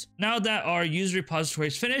for us. Now that our user repository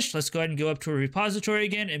is finished, let's go ahead and go up to a repository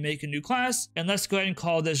again and make a new class. And let's go ahead and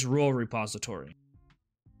call this role repository.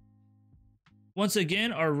 Once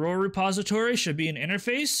again, our role repository should be an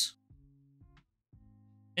interface.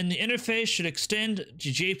 And the interface should extend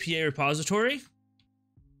to JPA repository.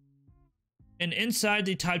 And inside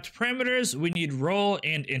the typed parameters, we need role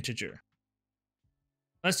and integer.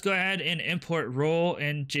 Let's go ahead and import role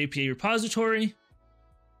and JPA repository.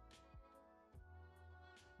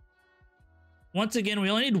 Once again, we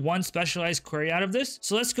only need one specialized query out of this.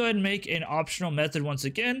 So let's go ahead and make an optional method once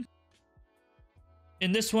again.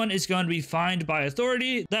 And this one is going to be find by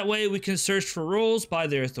authority. That way we can search for roles by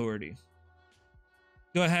their authority.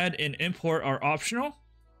 Go ahead and import our optional.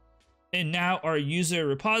 And now our user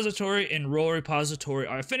repository and role repository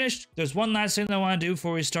are finished. There's one last thing that I want to do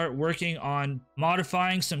before we start working on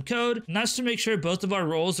modifying some code, and that's to make sure both of our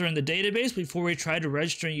roles are in the database before we try to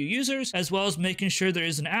register new users, as well as making sure there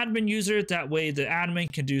is an admin user. That way the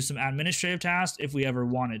admin can do some administrative tasks if we ever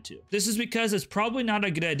wanted to. This is because it's probably not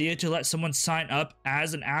a good idea to let someone sign up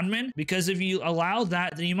as an admin, because if you allow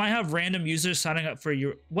that, then you might have random users signing up for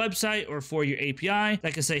your website or for your API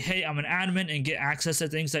that can say, hey, I'm an admin, and get access to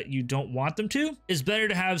things that you don't want them to. It's better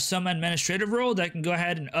to have some administrative role that can go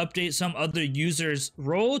ahead and update some other user's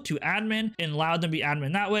role to admin and allow them to be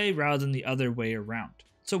admin that way rather than the other way around.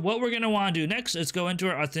 So what we're going to want to do next is go into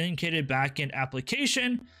our authenticated backend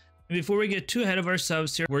application. And before we get too ahead of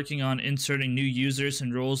ourselves here working on inserting new users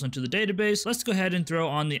and roles into the database, let's go ahead and throw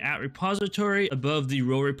on the @repository above the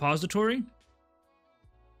role repository.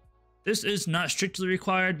 This is not strictly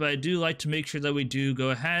required, but I do like to make sure that we do go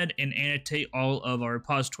ahead and annotate all of our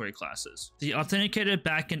repository classes. The authenticated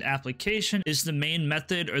backend application is the main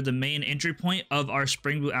method or the main entry point of our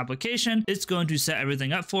Spring Boot application. It's going to set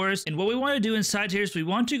everything up for us. And what we want to do inside here is we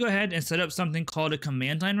want to go ahead and set up something called a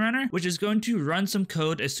command line runner, which is going to run some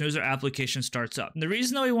code as soon as our application starts up. And the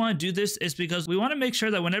reason that we want to do this is because we want to make sure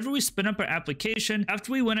that whenever we spin up our application,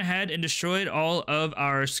 after we went ahead and destroyed all of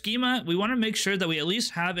our schema, we want to make sure that we at least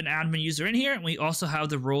have an admin user in here, and we also have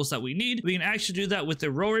the roles that we need. We can actually do that with the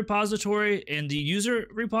role repository and the user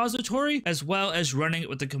repository, as well as running it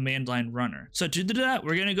with the command line runner. So to do that,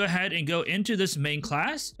 we're going to go ahead and go into this main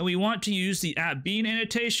class, and we want to use the @bean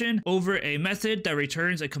annotation over a method that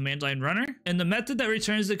returns a command line runner. And the method that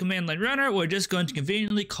returns the command line runner, we're just going to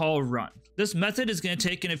conveniently call run. This method is going to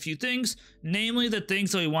take in a few things, namely the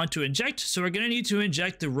things that we want to inject. So we're going to need to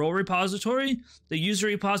inject the role repository, the user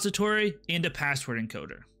repository, and a password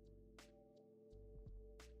encoder.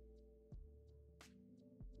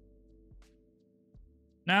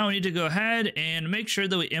 Now we need to go ahead and make sure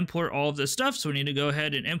that we import all of this stuff. So we need to go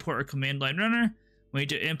ahead and import our command line runner. We need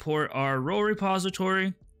to import our role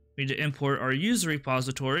repository. We need to import our user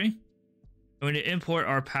repository. And we need to import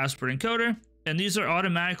our password encoder. And these are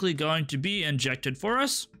automatically going to be injected for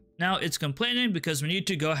us. Now it's complaining because we need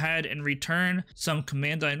to go ahead and return some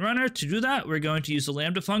command line runner. To do that, we're going to use the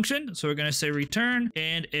lambda function. So we're going to say return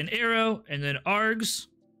and an arrow and then args.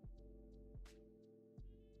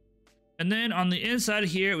 And then on the inside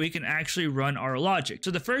here, we can actually run our logic.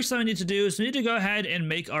 So the first thing we need to do is we need to go ahead and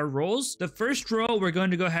make our roles. The first role we're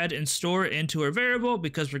going to go ahead and store into our variable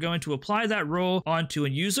because we're going to apply that role onto a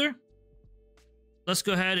user. Let's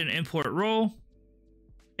go ahead and import role.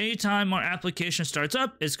 Anytime our application starts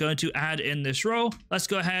up, it's going to add in this role. Let's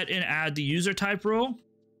go ahead and add the user type role.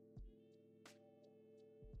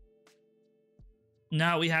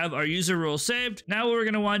 Now we have our user role saved. Now what we're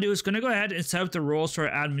going to want to do is going to go ahead and set up the roles for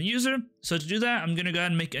our admin user. So to do that, I'm going to go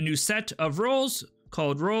ahead and make a new set of roles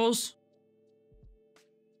called roles.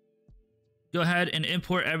 Go ahead and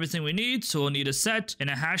import everything we need. So we'll need a set and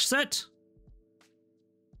a hash set.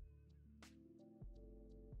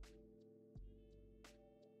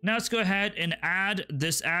 Now let's go ahead and add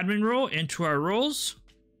this admin role into our roles.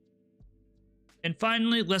 And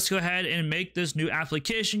finally, let's go ahead and make this new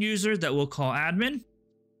application user that we'll call admin.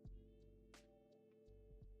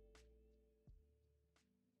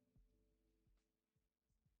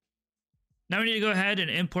 Now we need to go ahead and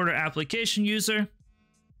import our application user.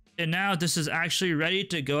 And now this is actually ready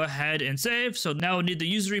to go ahead and save. So now we'll need the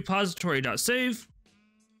user repository.save.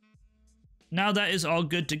 Now that is all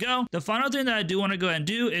good to go. The final thing that I do want to go ahead and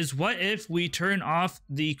do is what if we turn off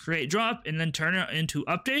the create drop and then turn it into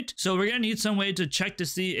update. So we're going to need some way to check to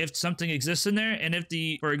see if something exists in there. And if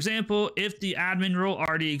for example, if the admin role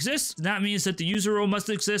already exists, that means that the user role must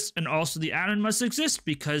exist and also the admin must exist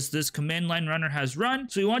because this command line runner has run.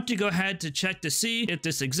 So we want to go ahead to check to see if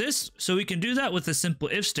this exists. So we can do that with a simple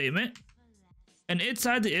if statement. And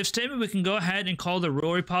inside the if statement, we can go ahead and call the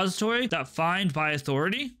role repository.find by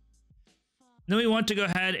authority. Then we want to go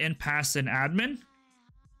ahead and pass in admin.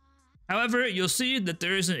 However, you'll see that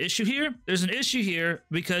there is an issue here. There's an issue here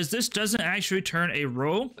because this doesn't actually return a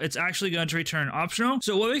role. It's actually going to return optional.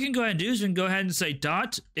 So what we can go ahead and do is we can go ahead and say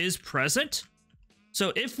dot is present.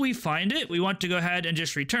 So if we find it, we want to go ahead and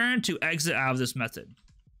just return to exit out of this method.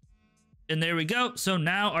 And there we go. So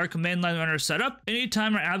now our command line runner is set up.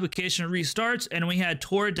 Anytime our application restarts and we had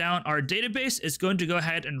tore down our database, it's going to go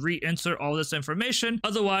ahead and reinsert all this information.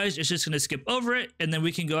 Otherwise, it's just going to skip over it and then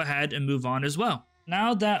we can go ahead and move on as well.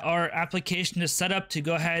 Now that our application is set up to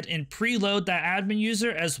go ahead and preload that admin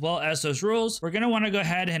user as well as those roles, we're going to want to go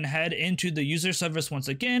ahead and head into the user service once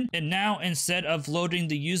again. And now instead of loading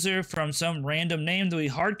the user from some random name that we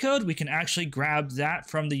hardcode, we can actually grab that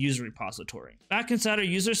from the user repository. Back inside our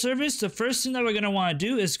user service, the first thing that we're going to want to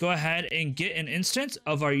do is go ahead and get an instance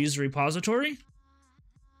of our user repository.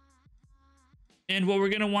 And what we're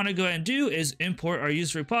going to want to go ahead and do is import our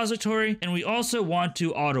user repository. And we also want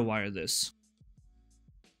to auto-wire this.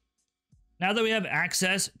 Now that we have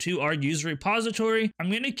access to our user repository, I'm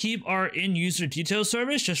going to keep our in-user details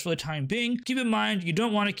service just for the time being. Keep in mind, you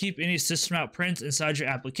don't want to keep any system out prints inside your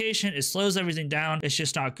application. It slows everything down. It's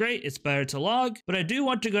just not great. It's better to log, but I do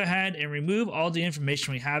want to go ahead and remove all the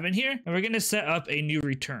information we have in here. And we're going to set up a new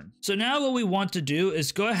return. So now what we want to do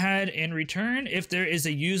is go ahead and return if there is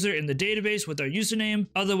a user in the database with our username.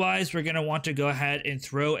 Otherwise, we're going to want to go ahead and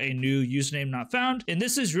throw a new username not found. And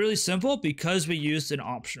this is really simple because we used an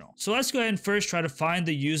optional. So let's go ahead and first try to find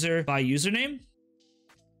the user by username.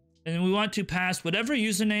 And then we want to pass whatever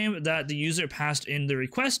username that the user passed in the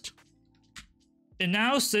request. And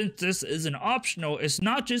now since this is an optional, it's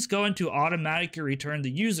not just going to automatically return the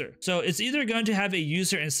user. So it's either going to have a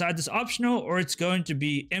user inside this optional or it's going to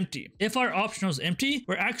be empty. If our optional is empty,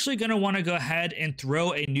 we're actually going to want to go ahead and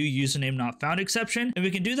throw a new username not found exception. And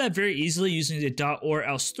we can do that very easily using the dot or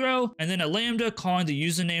else throw and then a lambda calling the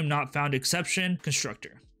username not found exception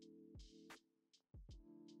constructor.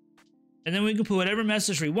 And then we can put whatever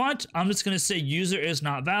message we want. I'm just going to say user is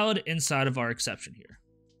not valid inside of our exception here.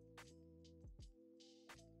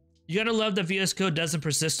 You gotta love that VS Code doesn't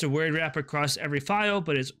persist to word wrap across every file,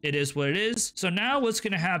 but it is what it is. So now what's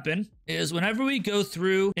gonna happen is whenever we go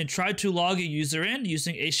through and try to log a user in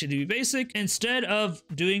using HTTP basic, instead of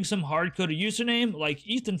doing some hard-coded username like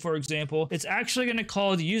Ethan, for example, it's actually gonna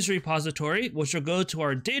call the user repository, which will go to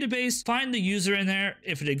our database, find the user in there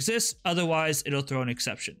if it exists, otherwise it'll throw an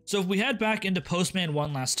exception. So if we head back into Postman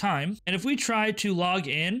one last time, and if we try to log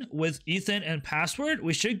in with Ethan and password,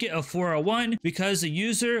 we should get a 401 because the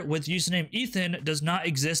user with username Ethan does not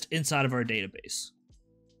exist inside of our database.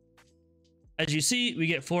 As you see, we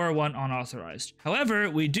get 401 unauthorized.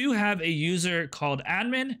 However, we do have a user called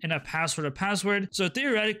admin and a password. So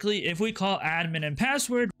theoretically, if we call admin and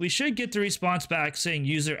password, we should get the response back saying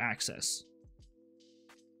user access.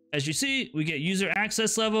 As you see, we get user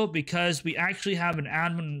access level because we actually have an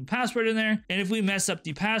admin and password in there. And if we mess up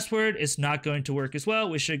the password, it's not going to work as well.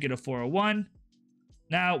 We should get a 401.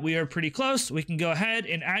 Now we are pretty close. We can go ahead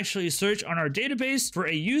and actually search on our database for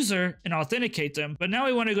a user and authenticate them. But now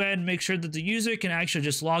we want to go ahead and make sure that the user can actually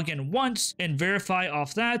just log in once and verify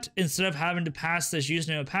off that instead of having to pass this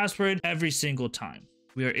username and password every single time.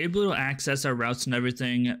 We are able to access our routes and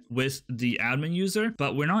everything with the admin user,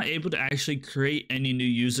 but we're not able to actually create any new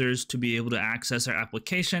users to be able to access our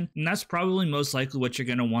application. And that's probably most likely what you're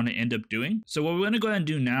going to want to end up doing. So what we're going to go ahead and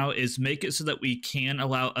do now is make it so that we can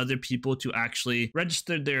allow other people to actually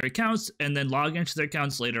register their accounts and then log into their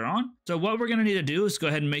accounts later on. So what we're going to need to do is go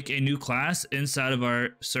ahead and make a new class inside of our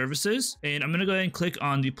services. And I'm going to go ahead and click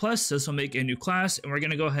on the plus. This will make a new class, and we're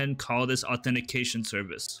going to go ahead and call this authentication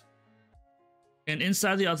service. And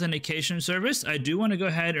inside the authentication service, I do want to go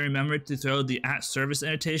ahead and remember to throw the @service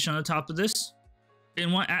annotation on the top of this.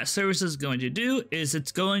 And what @service is going to do is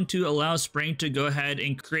it's going to allow Spring to go ahead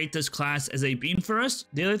and create this class as a bean for us.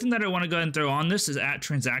 The other thing that I want to go ahead and throw on this is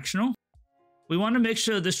 @transactional. We want to make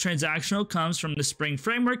sure this transactional comes from the Spring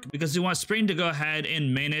framework because we want Spring to go ahead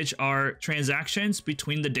and manage our transactions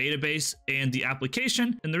between the database and the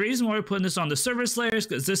application. And the reason why we're putting this on the service layer is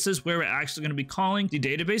because this is where we're actually going to be calling the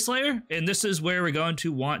database layer. And this is where we're going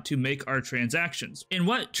to want to make our transactions. And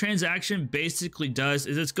what transaction basically does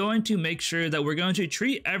is it's going to make sure that we're going to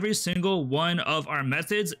treat every single one of our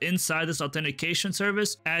methods inside this authentication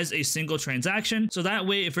service as a single transaction. So that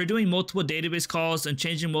way, if we're doing multiple database calls and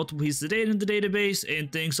changing multiple pieces of data in the database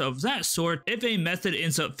and things of that sort, if a method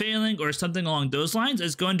ends up failing or something along those lines,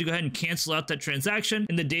 it's going to go ahead and cancel out that transaction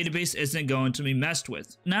and the database isn't going to be messed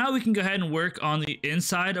with. Now we can go ahead and work on the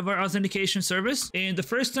inside of our authentication service. And the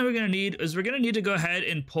first thing we're going to need is we're going to need to go ahead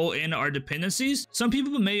and pull in our dependencies. Some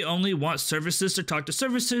people may only want services to talk to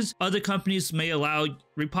services. Other companies may allow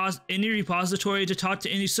any repository to talk to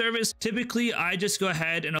any service. Typically, I just go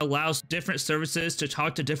ahead and allow different services to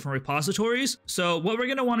talk to different repositories. So what we're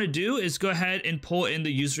going to want to do is go ahead and pull in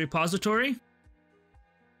the user repository,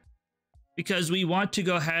 because we want to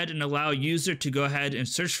go ahead and allow a user to go ahead and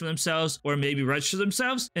search for themselves or maybe register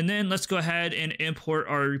themselves. And then let's go ahead and import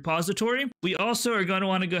our repository. We also are going to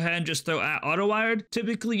want to go ahead and just throw @autowired.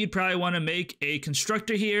 Typically, you'd probably want to make a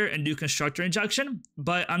constructor here and do constructor injection,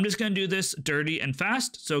 but I'm just going to do this dirty and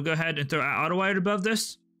fast. So go ahead and throw @autowired above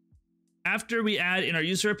this. After we add in our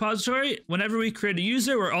user repository, whenever we create a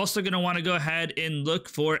user, we're also going to want to go ahead and look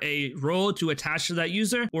for a role to attach to that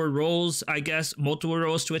user, or roles, I guess, multiple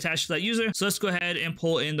roles to attach to that user. So let's go ahead and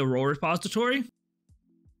pull in the role repository.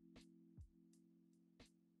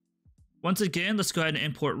 Once again, let's go ahead and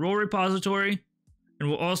import role repository. And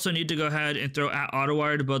we'll also need to go ahead and throw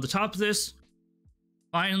 @autowired above the top of this.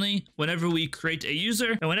 Finally, whenever we create a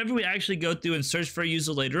user and whenever we actually go through and search for a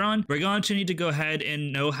user later on, we're going to need to go ahead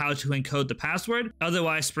and know how to encode the password.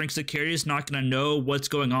 Otherwise, Spring Security is not going to know what's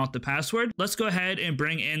going on with the password. Let's go ahead and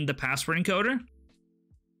bring in the password encoder.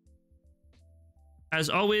 As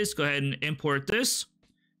always, go ahead and import this.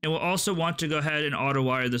 And we'll also want to go ahead and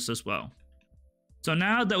auto-wire this as well. So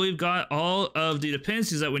now that we've got all of the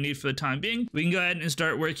dependencies that we need for the time being, we can go ahead and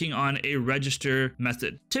start working on a register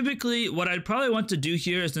method. Typically, what I'd probably want to do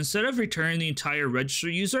here is instead of returning the entire register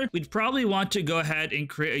user, we'd probably want to go ahead and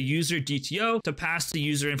create a user DTO to pass the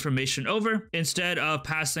user information over instead of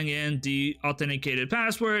passing in the authenticated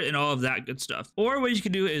password and all of that good stuff. Or what you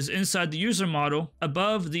can do is inside the user model,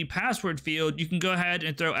 above the password field, you can go ahead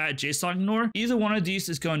and throw @JSON_ignore. Either one of these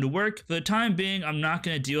is going to work. For the time being, I'm not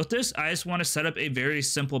going to deal with this. I just want to set up a very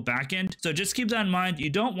simple backend. So just keep that in mind. You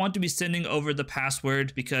don't want to be sending over the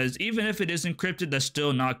password because even if it is encrypted, that's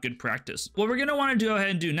still not good practice. What we're going to want to go ahead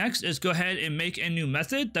and do next is go ahead and make a new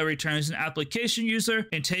method that returns an application user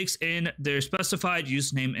and takes in their specified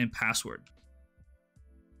username and password.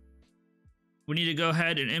 We need to go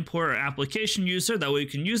ahead and import our application user, that way we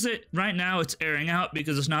can use it. Right now it's erroring out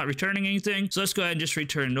because it's not returning anything. So let's go ahead and just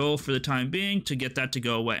return null for the time being to get that to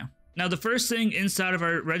go away. Now, the first thing inside of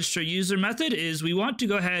our register user method is we want to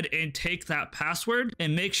go ahead and take that password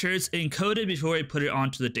and make sure it's encoded before we put it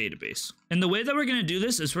onto the database. And the way that we're going to do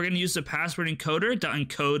this is we're going to use the password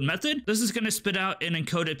encoder.encode method. This is going to spit out an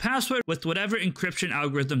encoded password with whatever encryption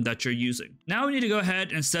algorithm that you're using. Now we need to go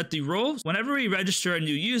ahead and set the roles. Whenever we register a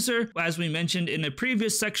new user, as we mentioned in the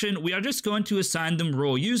previous section, we are just going to assign them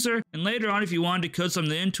role user. And later on, if you wanted to code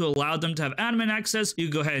something in to allow them to have admin access, you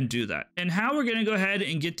can go ahead and do that. And how we're going to go ahead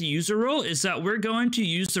and get the user role is that we're going to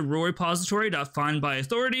use the role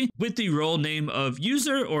repository.findByAuthority with the role name of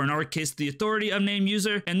user, or in our case, the authority of name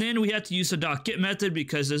user. And then we have to use the .get method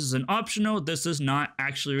because this is an optional. This is not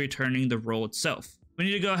actually returning the role itself. We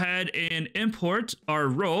need to go ahead and import our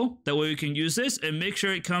role. That way we can use this and make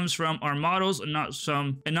sure it comes from our models and not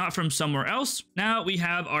from somewhere else. Now we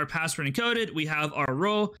have our password encoded. We have our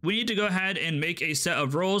role. We need to go ahead and make a set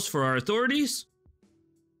of roles for our authorities.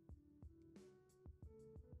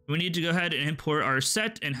 We need to go ahead and import our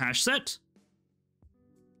set and hash set.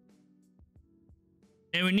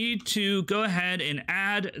 And we need to go ahead and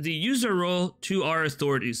add the user role to our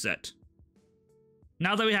authorities set.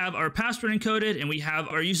 Now that we have our password encoded and we have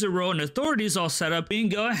our user role and authorities all set up, we can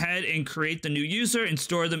go ahead and create the new user and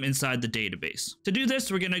store them inside the database. To do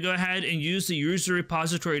this, we're going to go ahead and use the user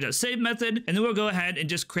repository.save method, and then we'll go ahead and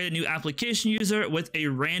just create a new application user with a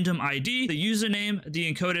random ID, the username,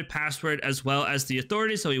 the encoded password, as well as the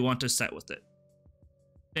authorities that we want to set with it.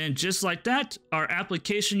 And just like that, our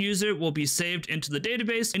application user will be saved into the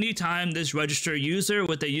database anytime this register user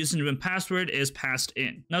with a username and password is passed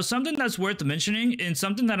in. Now, something that's worth mentioning and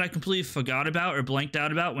something that I completely forgot about or blanked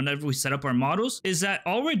out about whenever we set up our models is that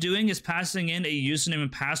all we're doing is passing in a username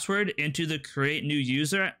and password into the create new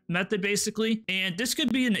user method basically. And this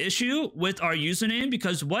could be an issue with our username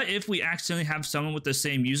because what if we accidentally have someone with the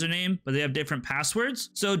same username, but they have different passwords?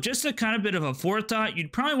 So just a kind of bit of a forethought,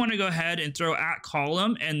 you'd probably want to go ahead and throw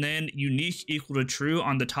 @column and then unique equal to true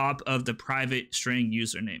on the top of the private string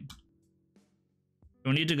username.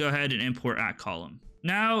 We'll need to go ahead and import @column.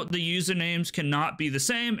 Now the usernames cannot be the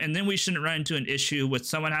same, and then we shouldn't run into an issue with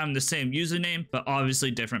someone having the same username, but obviously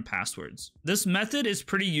different passwords. This method is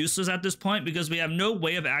pretty useless at this point because we have no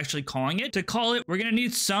way of actually calling it. To call it, we're going to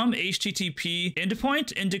need some HTTP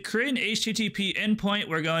endpoint, and to create an HTTP endpoint,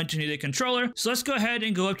 we're going to need a controller. So let's go ahead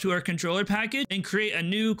and go up to our controller package and create a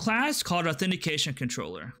new class called Authentication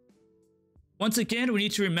Controller. Once again, we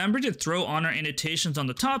need to remember to throw on our annotations on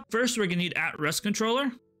the top. First, we're going to need @rest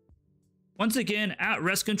controller. Once again,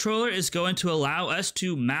 @rest controller is going to allow us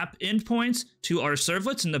to map endpoints to our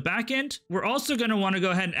servlets in the backend. We're also going to want to go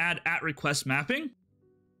ahead and add @request mapping.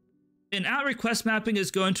 And @request mapping is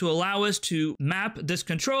going to allow us to map this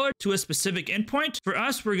controller to a specific endpoint. For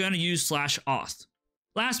us, we're going to use /auth.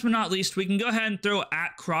 Last but not least, we can go ahead and throw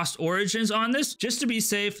 @cross-origins on this just to be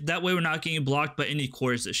safe. That way we're not getting blocked by any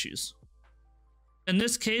CORS issues. In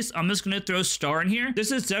this case, I'm just going to throw star in here.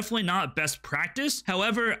 This is definitely not best practice.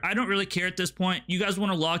 However, I don't really care at this point. You guys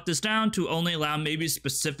want to lock this down to only allow maybe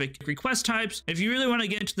specific request types. If you really want to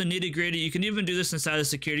get into the nitty gritty, you can even do this inside of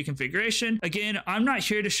security configuration. Again, I'm not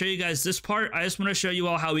here to show you guys this part. I just want to show you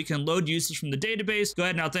all how we can load users from the database, go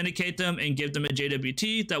ahead and authenticate them and give them a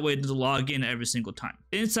JWT. That way to log in every single time.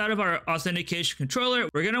 Inside of our authentication controller,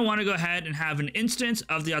 we're going to want to go ahead and have an instance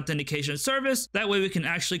of the authentication service. That way we can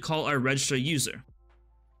actually call our register user.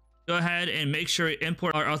 Go ahead and make sure we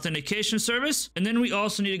import our authentication service. And then we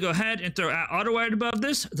also need to go ahead and throw @auto right above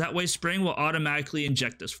this. That way Spring will automatically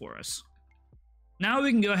inject this for us. Now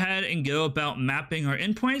we can go ahead and go about mapping our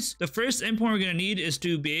endpoints. The first endpoint we're going to need is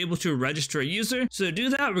to be able to register a user. So to do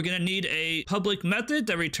that, we're going to need a public method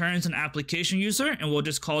that returns an application user, and we'll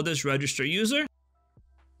just call this register user.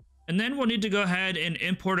 And then we'll need to go ahead and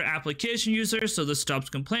import our application user so this stops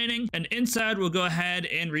complaining. And inside, we'll go ahead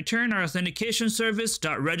and return our authentication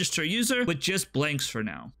service.register user with just blanks for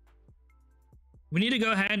now. We need to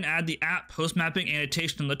go ahead and add the post mapping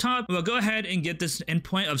annotation on the top. We'll go ahead and get this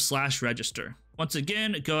endpoint of /register. Once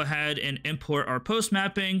again, go ahead and import our post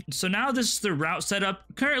mapping. So now this is the route setup.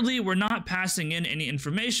 Currently, we're not passing in any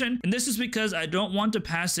information, and this is because I don't want to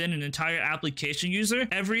pass in an entire application user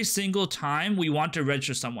every single time we want to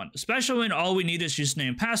register someone, especially when all we need is username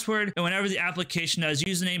and password, and whenever the application has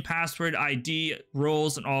username, password, ID,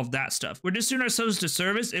 roles, and all of that stuff. We're just doing ourselves a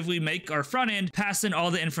disservice if we make our front end pass in all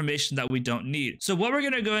the information that we don't need. So what we're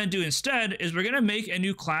going to go ahead and do instead is we're going to make a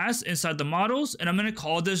new class inside the models, and I'm going to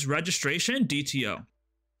call this registration DTO.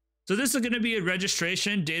 So this is going to be a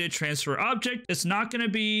registration data transfer object. It's not going to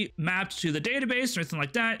be mapped to the database or anything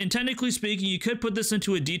like that. And technically speaking, you could put this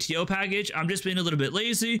into a DTO package. I'm just being a little bit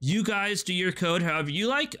lazy. You guys do your code however you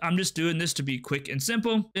like. I'm just doing this to be quick and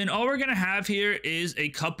simple. And all we're going to have here is a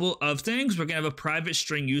couple of things. We're going to have a private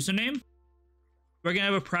string username. We're going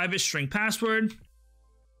to have a private string password.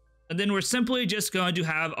 And then we're simply just going to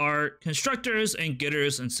have our constructors and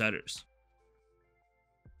getters and setters.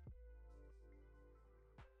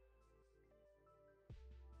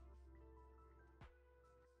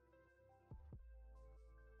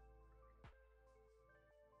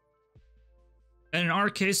 And in our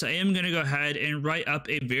case, I am going to go ahead and write up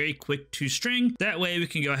a very quick toString. That way we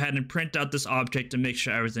can go ahead and print out this object and make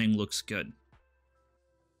sure everything looks good.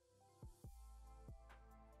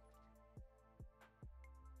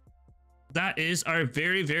 That is our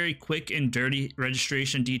very, very quick and dirty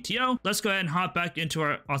registration DTO. Let's go ahead and hop back into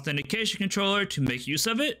our authentication controller to make use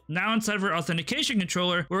of it. Now inside of our authentication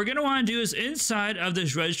controller, what we're going to want to do is inside of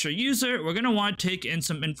this register user, we're going to want to take in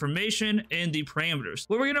some information in the parameters.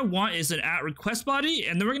 What we're going to want is an @request body,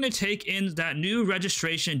 and then we're going to take in that new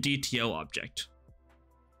registration DTO object.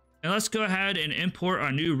 And let's go ahead and import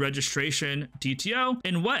our new registration DTO.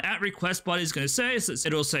 And what @request body is going to say is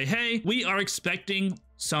it'll say, hey, we are expecting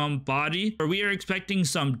some body, or we are expecting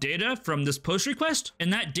some data from this post request,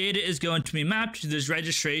 and that data is going to be mapped to this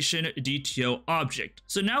registration DTO object.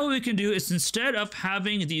 So now what we can do is, instead of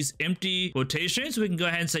having these empty quotations, we can go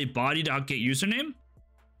ahead and say body.getUsername,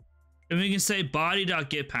 and we can say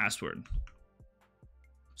body.getPassword.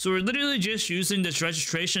 So we're literally just using this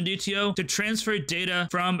registration DTO to transfer data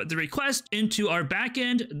from the request into our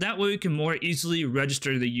backend. That way we can more easily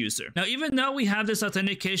register the user. Now, even though we have this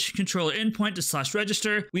authentication controller endpoint to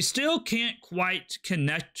 /register, we still can't quite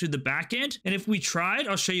connect to the backend. And if we tried,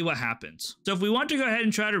 I'll show you what happens. So if we want to go ahead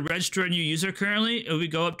and try to register a new user currently, if we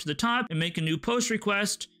go up to the top and make a new post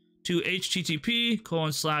request to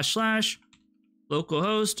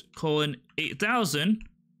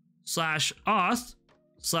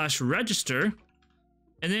http://localhost:8000/auth/register.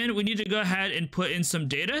 And then we need to go ahead and put in some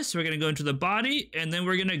data. So we're going to go into the body, and then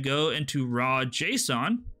we're going to go into raw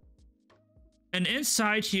JSON. And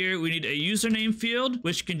inside here, we need a username field,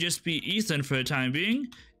 which can just be Ethan for the time being.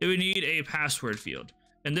 And we need a password field,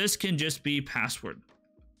 and this can just be password.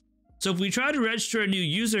 So if we try to register a new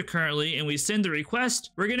user currently and we send the request,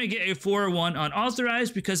 we're going to get a 401 on authorize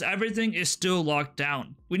because everything is still locked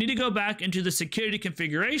down. We need to go back into the security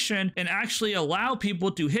configuration and actually allow people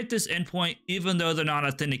to hit this endpoint even though they're not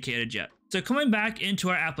authenticated yet. So coming back into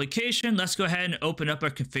our application, let's go ahead and open up our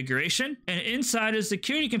configuration. And inside of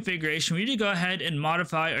security configuration, we need to go ahead and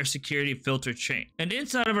modify our security filter chain. And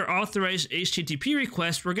inside of our authorized HTTP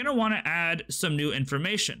request, we're going to want to add some new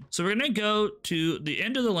information. So we're going to go to the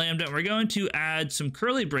end of the Lambda, and we're going to add some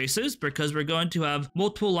curly braces because we're going to have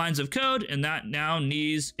multiple lines of code, and that now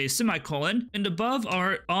needs a semicolon. And above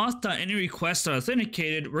our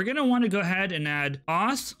auth.anyRequest.authenticated, we're going to want to go ahead and add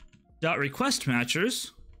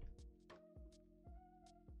auth.requestmatchers.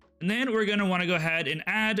 And then we're going to want to go ahead and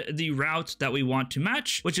add the route that we want to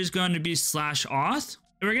match, which is going to be /auth.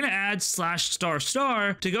 And we're going to add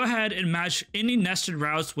 /** to go ahead and match any nested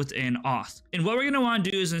routes within auth. And what we're going to want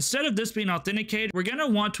to do is, instead of this being authenticated, we're going to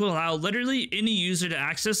want to allow literally any user to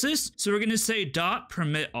access this. So we're going to say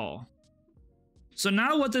 .permitAll. So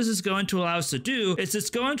now what this is going to allow us to do is it's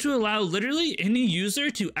going to allow literally any user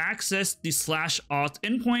to access the /auth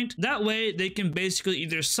endpoint. That way they can basically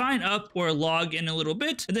either sign up or log in a little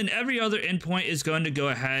bit, and then every other endpoint is going to go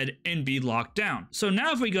ahead and be locked down. So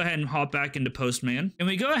now if we go ahead and hop back into Postman and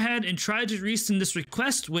we go ahead and try to resend this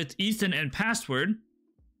request with Ethan and password,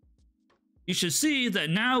 you should see that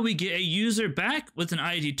now we get a user back with an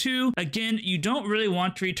ID 2. Again, you don't really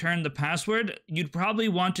want to return the password. You'd probably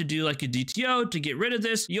want to do like a DTO to get rid of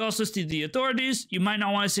this. You also see the authorities. You might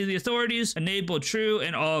not want to see the authorities, enable true,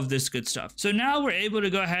 and all of this good stuff. So now we're able to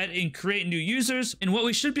go ahead and create new users. And what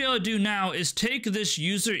we should be able to do now is take this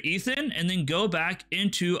user Ethan and then go back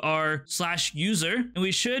into our /user. And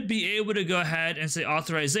we should be able to go ahead and say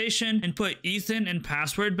authorization and put Ethan and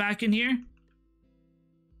password back in here.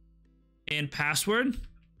 And password.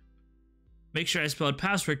 Make sure I spelled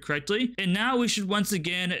password correctly. And now we should once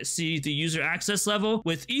again see the user access level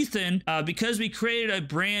with Ethan because we created a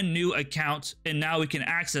brand new account and now we can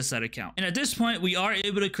access that account. And at this point, we are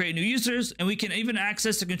able to create new users and we can even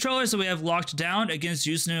access the controllers that we have locked down against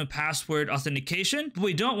username and password authentication. But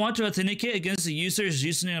we don't want to authenticate against the user's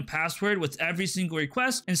username and password with every single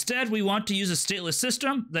request. Instead, we want to use a stateless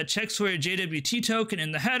system that checks for a JWT token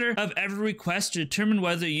in the header of every request to determine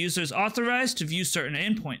whether the user is authorized to view certain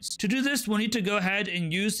endpoints. To do this, we'll need to go ahead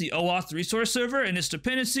and use the OAuth resource server and its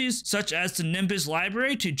dependencies, such as the Nimbus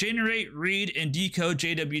library, to generate, read, and decode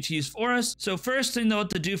JWTs for us. So first thing though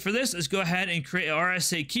to do for this is go ahead and create an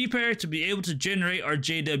RSA key pair to be able to generate our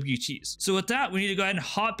JWTs. So with that, we need to go ahead and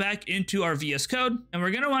hop back into our VS Code, and we're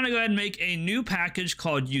going to want to go ahead and make a new package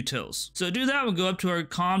called utils. So to do that, we'll go up to our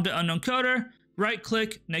com.unknowncoder, right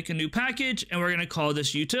click, make a new package, and we're going to call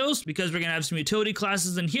this utils because we're going to have some utility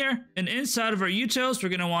classes in here. And inside of our utils, we're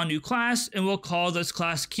going to want a new class, and we'll call this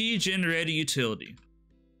class key generator utility.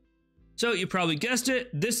 So you probably guessed it,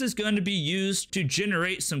 this is going to be used to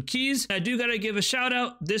generate some keys. I do gotta give a shout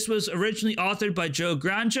out. This was originally authored by Joe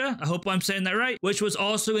Granja, I hope I'm saying that right, which was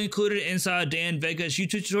also included inside Dan Vega's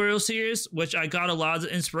YouTube tutorial series, which I got a lot of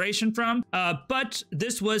the inspiration from. But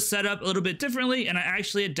this was set up a little bit differently, and I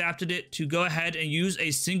actually adapted it to go ahead and use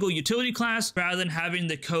a single utility class rather than having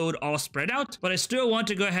the code all spread out. But I still want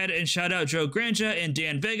to go ahead and shout out Joe Granja and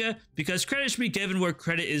Dan Vega because credit should be given where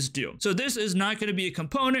credit is due. So this is not going to be a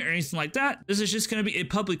component or anything like that. This is just going to be a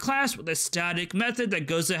public class with a static method that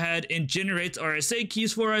goes ahead and generates RSA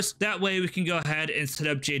keys for us. That way we can go ahead and set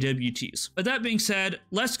up JWTs. But that being said,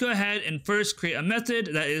 let's go ahead and first create a method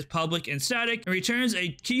that is public and static and returns a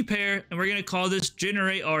key pair, and we're going to call this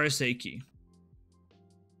generate RSA key.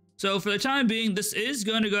 So for the time being, this is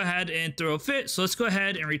going to go ahead and throw a fit. So let's go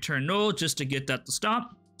ahead and return null just to get that to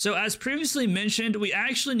stop. So as previously mentioned, we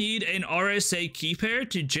actually need an RSA key pair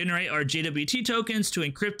to generate our JWT tokens, to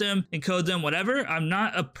encrypt them, encode them, whatever. I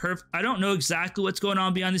don't know exactly what's going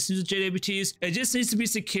on behind the scenes with JWTs. It just needs to be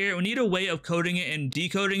secure. We need a way of coding it and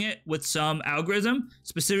decoding it with some algorithm,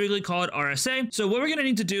 specifically called RSA. So what we're gonna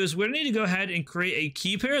need to do is we're gonna need to go ahead and create a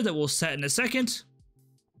key pair that we'll set in a second.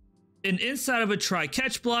 And inside of a try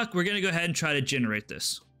catch block, we're gonna go ahead and try to generate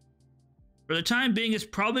this. For the time being, it's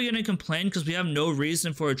probably going to complain because we have no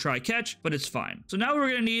reason for a try catch, but it's fine. So now what we're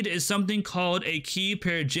going to need is something called a key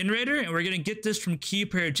pair generator, and we're going to get this from key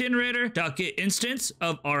pair generator.get instance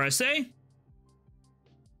of RSA.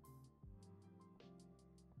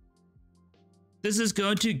 This is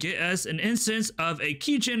going to get us an instance of a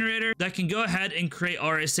key generator that can go ahead and create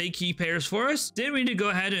RSA key pairs for us. Then we need to go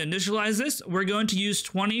ahead and initialize this. We're going to use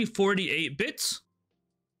 2048 bits.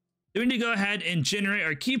 Then we need to go ahead and generate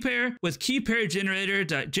our key pair with key pair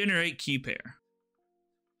generator.generate key pair.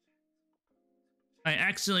 I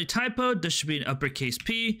accidentally typoed. This should be an uppercase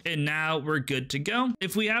P, and now we're good to go.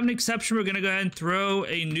 If we have an exception, we're going to go ahead and throw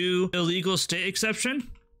a new illegal state exception.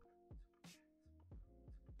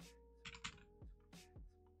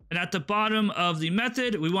 And at the bottom of the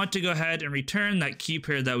method, we want to go ahead and return that key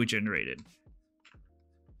pair that we generated.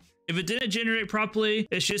 If it didn't generate properly,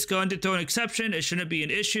 it's just going to throw an exception. It shouldn't be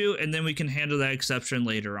an issue, and then we can handle that exception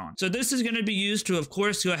later on. So this is going to be used to, of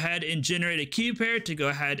course, go ahead and generate a key pair to go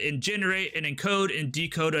ahead and generate and encode and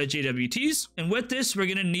decode our JWTs. And with this, we're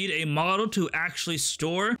going to need a model to actually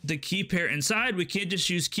store the key pair inside. We can't just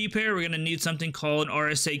use key pair. We're going to need something called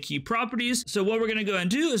RSA key properties. So what we're going to go and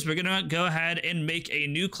do is we're going to go ahead and make a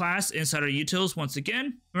new class inside our utils once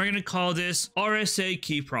again. We're going to call this RSA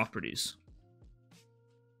key properties.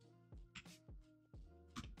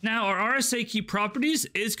 Now, our RSA key properties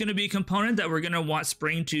is going to be a component that we're going to want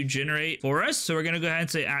Spring to generate for us. So we're going to go ahead and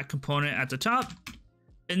say add component at the top.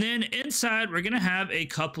 And then inside, we're going to have a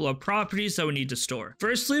couple of properties that we need to store.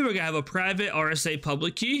 Firstly, we're going to have a private RSA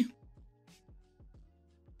public key.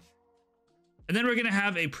 And then we're going to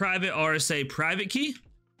have a private RSA private key.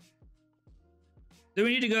 Then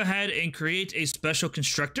we need to go ahead and create a special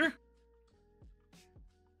constructor.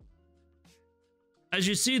 As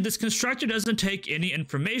you see, this constructor doesn't take any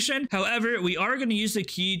information. However, we are going to use the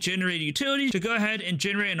key generator utility to go ahead and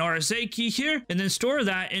generate an RSA key here and then store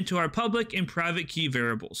that into our public and private key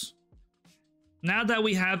variables. Now that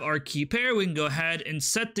we have our key pair, we can go ahead and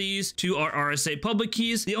set these to our RSA public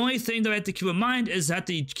keys. The only thing that we have to keep in mind is that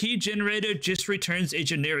the key generator just returns a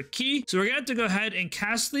generic key. So we're going to have to go ahead and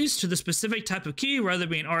cast these to the specific type of key, whether it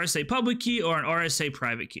be an RSA public key or an RSA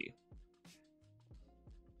private key.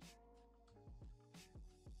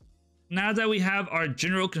 Now that we have our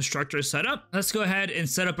general constructor set up, let's go ahead and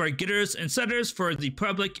set up our getters and setters for the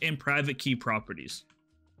public and private key properties.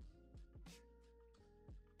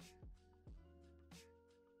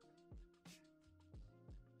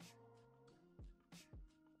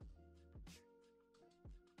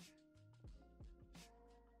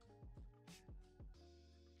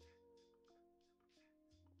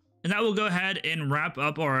 And that will go ahead and wrap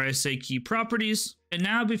up our RSA key properties. And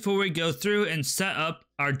now before we go through and set up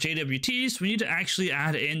our JWTs, we need to actually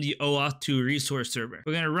add in the OAuth2 resource server.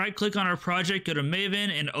 We're going to right click on our project, go to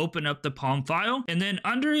Maven and open up the POM file. And then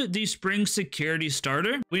under the Spring Security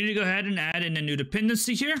Starter, we need to go ahead and add in a new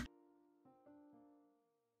dependency here.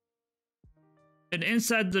 And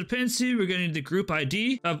inside the dependency, we're going to need the group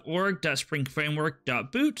ID of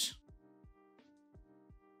org.springframework.boot.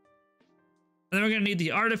 And then we're going to need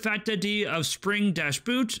the artifact ID of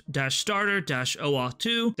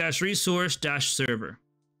spring-boot-starter-oauth2-resource-server.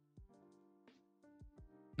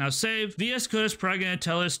 Now save. VS Code is probably going to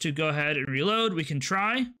tell us to go ahead and reload. We can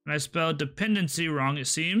try. And I spelled dependency wrong, it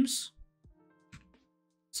seems.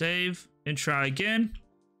 Save and try again.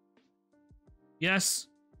 Yes,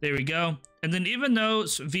 there we go. And then even though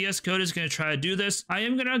VS Code is going to try to do this, I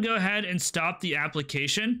am going to go ahead and stop the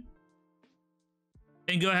application.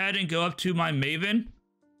 And go ahead and go up to my Maven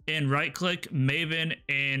and right click Maven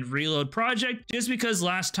and reload project, just because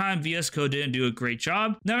last time VS Code didn't do a great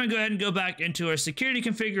job. Now I'm going to go ahead and go back into our security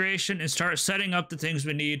configuration and start setting up the things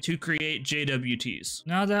we need to create JWTs.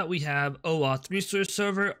 Now that we have OAuth resource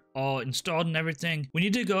server all installed and everything, we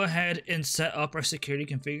need to go ahead and set up our security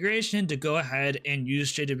configuration to go ahead and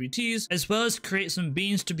use JWTs, as well as create some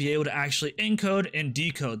beans to be able to actually encode and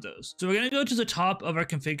decode those. So we're going to go to the top of our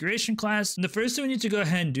configuration class, and the first thing we need to go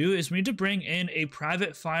ahead and do is we need to bring in a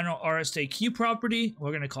private final RSA key property.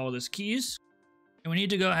 We're going to call this keys. And we need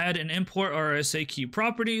to go ahead and import our RSA key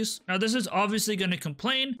properties. Now this is obviously going to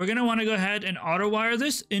complain. We're going to want to go ahead and auto wire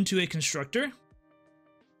this into a constructor.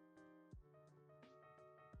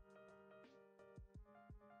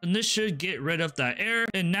 And this should get rid of that error.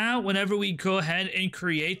 And now whenever we go ahead and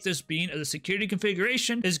create this bean of the security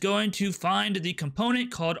configuration, is going to find the component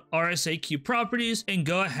called RSAQ properties and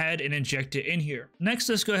go ahead and inject it in here. Next,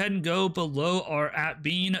 let's go ahead and go below our app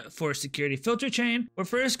bean for security filter chain. We're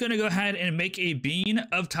first going to go ahead and make a bean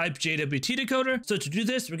of type JWT decoder. So to do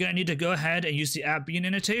this, we're going to need to go ahead and use the app bean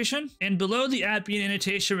annotation. And below the app bean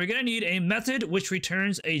annotation, we're going to need a method which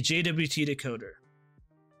returns a JWT decoder.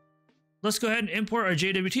 Let's go ahead and import our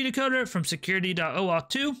JWT decoder from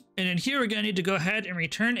security.oauth2. And in here, we're going to need to go ahead and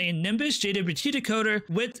return a Nimbus JWT decoder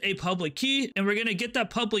with a public key. And we're going to get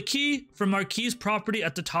that public key from our keys property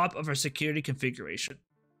at the top of our security configuration.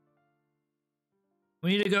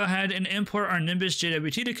 We need to go ahead and import our Nimbus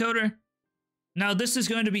JWT decoder. Now, this is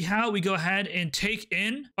going to be how we go ahead and take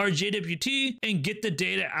in our JWT and get the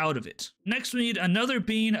data out of it. Next, we need another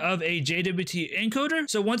bean of a JWT encoder.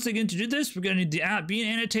 So once again, to do this, we're going to need the app bean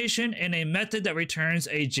annotation and a method that returns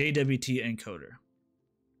a JWT encoder.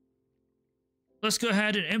 Let's go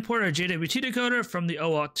ahead and import our JWT decoder from the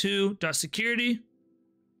oauth2.security.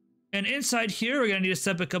 And inside here, we're going to need to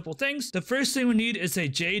set up a couple things. The first thing we need is a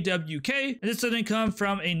JWK, and this is going to come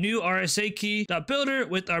from a new RSA key.builder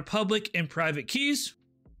with our public and private keys.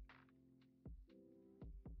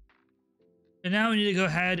 And now we need to go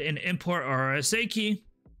ahead and import our RSA key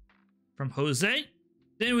from Jose.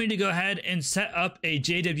 Then we need to go ahead and set up a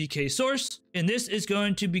JWK source, and this is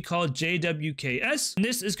going to be called JWKS, and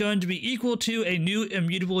this is going to be equal to a new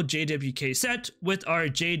immutable JWK set with our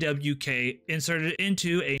JWK inserted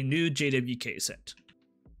into a new JWK set.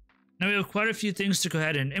 Now we have quite a few things to go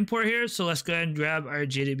ahead and import here, so let's go ahead and grab our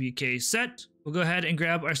JWK set. We'll go ahead and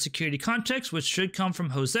grab our security context, which should come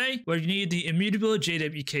from Jose, where you need the immutable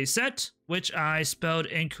JWK set, which I spelled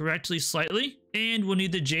incorrectly slightly, and we'll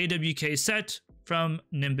need the JWK set from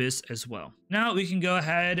Nimbus as well. Now we can go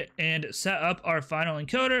ahead and set up our final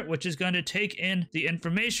encoder, which is going to take in the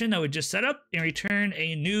information that we just set up and return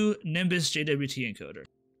a new Nimbus JWT encoder.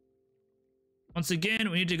 Once again,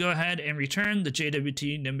 we need to go ahead and return the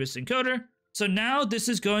JWT Nimbus encoder. So now this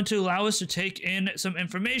is going to allow us to take in some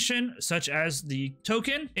information such as the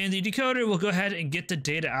token, and the decoder will go ahead and get the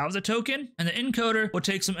data out of the token, and the encoder will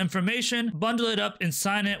take some information, bundle it up and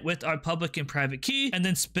sign it with our public and private key, and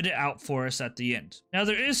then spit it out for us at the end. Now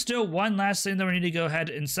there is still one last thing that we need to go ahead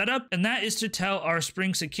and set up, and that is to tell our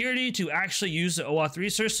Spring Security to actually use the OAuth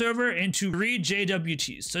resource server and to read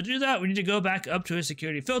JWTs. So to do that, we need to go back up to a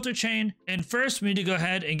security filter chain, and first we need to go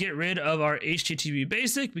ahead and get rid of our HTTP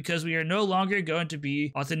basic because we are no longer going to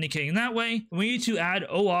be authenticating that way. We need to add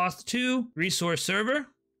OAuth to resource server,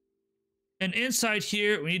 and inside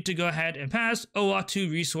here we need to go ahead and pass OAuth to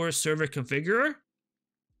resource server configurer :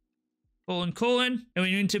 and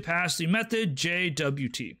we need to pass the method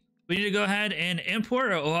JWT. We need to go ahead and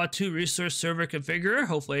import our OAuth 2 resource server configurer.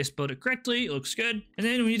 Hopefully I spelled it correctly. It looks good. And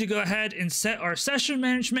then we need to go ahead and set our session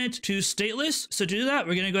management to stateless. So to do that,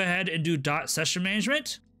 we're going to go ahead and do .session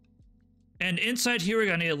management. And inside here, we're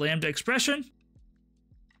going to need a Lambda expression.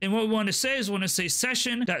 And what we want to say is we want to say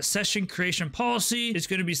session creation policy is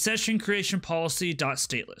going to be session creation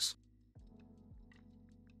policy.stateless.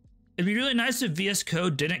 It'd be really nice if VS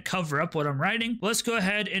Code didn't cover up what I'm writing. Let's go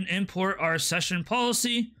ahead and import our session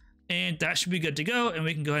policy, and that should be good to go, and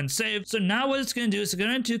we can go ahead and save. So now what it's going to do is it's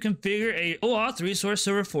going to configure a OAuth resource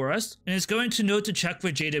server for us, and it's going to know to check for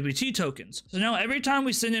JWT tokens. So now every time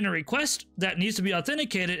we send in a request that needs to be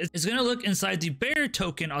authenticated, it's going to look inside the bearer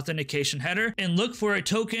token authentication header and look for a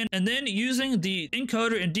token, and then using the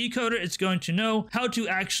encoder and decoder, it's going to know how to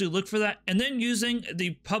actually look for that, and then using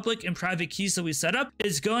the public and private keys that we set up,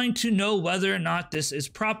 it's going to know whether or not this is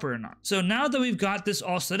proper or not. So now that we've got this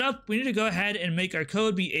all set up, we need to go ahead and make our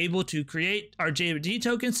code be able to create our JWT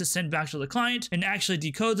tokens to send back to the client and actually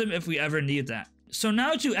decode them if we ever need that. So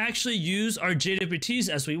now to actually use our JWTs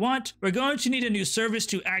as we want, we're going to need a new service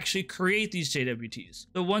to actually create these JWTs.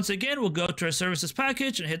 So once again, we'll go to our services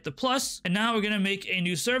package and hit the plus, and now we're going to make a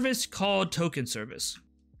new service called token service.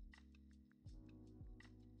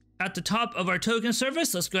 At the top of our token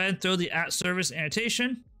service, let's go ahead and throw the @service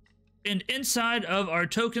annotation. And inside of our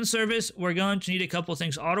token service, we're going to need a couple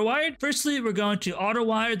things auto-wired. Firstly, we're going to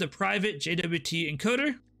auto-wire the private JWT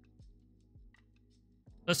encoder.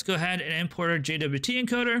 Let's go ahead and import our JWT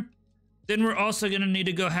encoder. Then we're also going to need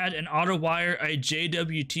to go ahead and auto-wire a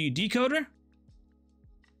JWT decoder.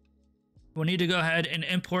 We'll need to go ahead and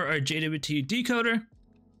import our JWT decoder.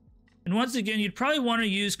 And once again, you'd probably want to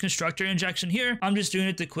use constructor injection here. I'm just doing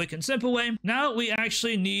it the quick and simple way. Now we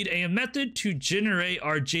actually need a method to generate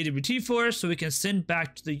our JWT for us so we can send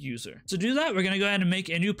back to the user. To do that, we're going to go ahead and make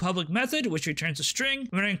a new public method, which returns a string.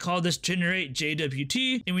 We're going to call this generate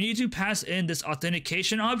JWT, and we need to pass in this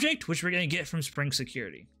authentication object, which we're going to get from Spring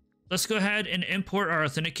Security. Let's go ahead and import our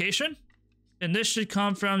authentication. And this should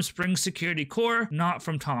come from Spring Security Core, not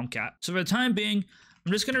from Tomcat. So for the time being,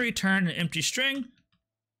 I'm just going to return an empty string.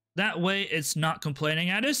 That way it's not complaining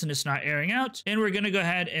at us and it's not airing out. And we're going to go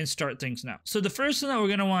ahead and start things now. So the first thing that we're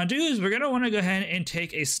going to want to do is we're going to want to go ahead and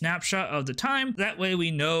take a snapshot of the time. That way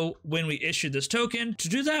we know when we issued this token. To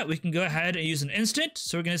do that, we can go ahead and use an instant.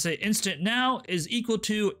 So we're going to say instant now is equal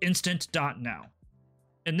to instant.now.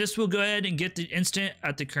 And this will go ahead and get the instant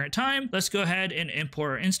at the current time. Let's go ahead and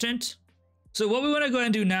import our instant. So what we want to go ahead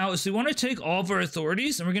and do now is we want to take all of our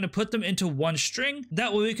authorities and we're going to put them into one string.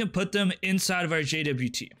 That way we can put them inside of our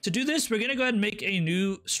JWT. To do this, we're going to go ahead and make a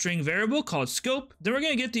new string variable called scope. Then we're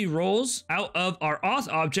going to get the roles out of our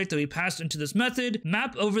auth object that we passed into this method,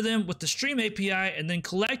 map over them with the stream API, and then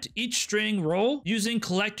collect each string role using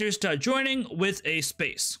collectors.joining with a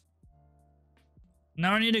space.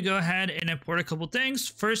 Now I need to go ahead and import a couple things.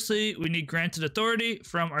 Firstly, we need granted authority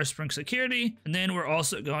from our Spring Security, and then we're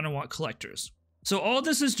also going to want collectors. So all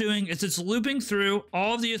this is doing is it's looping through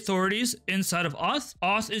all of the authorities inside of auth.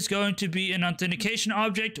 Auth is going to be an authentication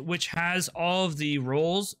object which has all of the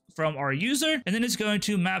roles from our user, and then it's going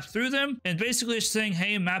to map through them, and basically it's saying,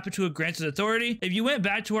 hey, map it to a granted authority. If you went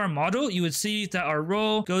back to our model, you would see that our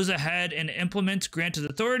role goes ahead and implements granted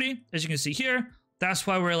authority, as you can see here. That's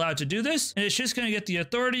why we're allowed to do this. And it's just going to get the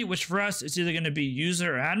authority, which for us is either going to be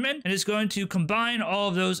user or admin. And it's going to combine all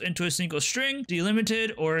of those into a single string,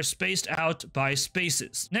 delimited or spaced out by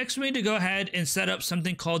spaces. Next, we need to go ahead and set up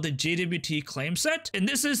something called the JWT claim set. And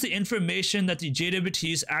this is the information that the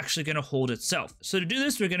JWT is actually going to hold itself. So to do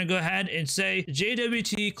this, we're going to go ahead and say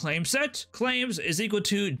JWT claim set claims is equal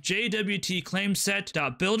to JWT claim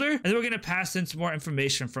set.builder. And then we're going to pass in some more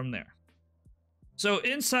information from there. So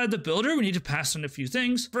inside the builder, we need to pass in a few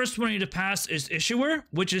things. First one we need to pass is issuer,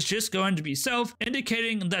 which is just going to be self,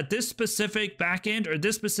 indicating that this specific backend or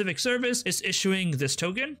this specific service is issuing this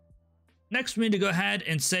token. Next, we need to go ahead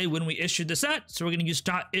and say when we issued this at. So we're going to use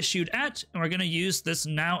 .issuedAt, and we're going to use this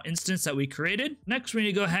now instance that we created. Next, we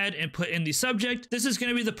need to go ahead and put in the subject. This is going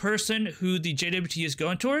to be the person who the JWT is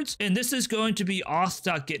going towards. And this is going to be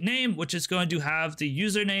auth.getName, which is going to have the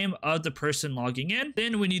username of the person logging in.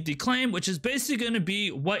 Then we need the claim, which is basically going to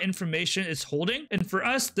be what information it's holding. And for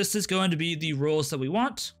us, this is going to be the roles that we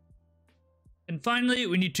want. And finally,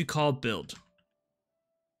 we need to call build.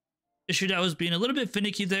 Issue that was being a little bit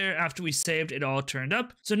finicky there after we saved it all turned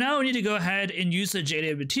up. So now we need to go ahead and use the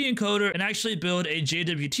JWT encoder and actually build a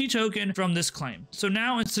JWT token from this claim. So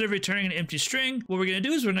now instead of returning an empty string, what we're going to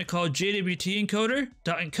do is we're going to call JWT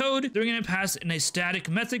encoder.encode. Then we're going to pass in a static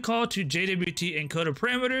method call to JWT encoder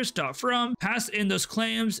parameters.from, pass in those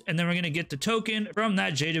claims, and then we're going to get the token from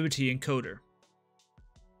that JWT encoder.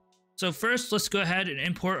 So first, let's go ahead and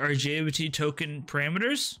import our JWT token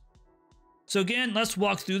parameters. So again, let's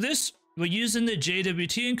walk through this. We're using the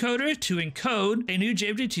JWT encoder to encode a new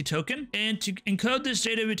JWT token. And to encode this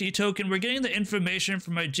JWT token, we're getting the information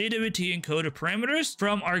from our JWT encoder parameters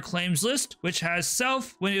from our claims list, which has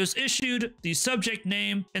self, when it was issued, the subject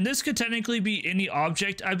name, and this could technically be any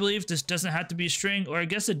object. I believe this doesn't have to be a string, or I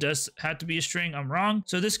guess it does have to be a string. I'm wrong.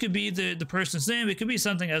 So this could be the person's name. It could be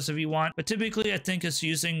something else if you want, but typically I think it's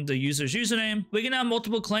using the user's username. We can have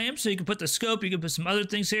multiple claims, so you can put the scope, you can put some other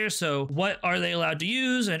things here. So what are they allowed to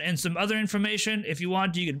use, and some other information. If you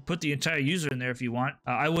want, you could put the entire user in there if you want.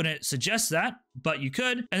 I wouldn't suggest that, but you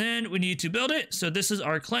could. And then we need to build it. So this is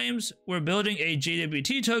our claims. We're building a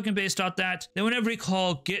JWT token based off that. Then whenever we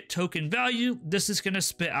call get token value, this is going to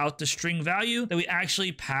spit out the string value that we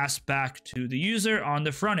actually pass back to the user on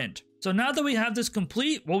the front end. So now that we have this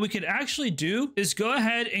complete, what we could actually do is go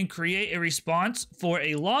ahead and create a response for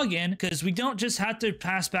a login, because we don't just have to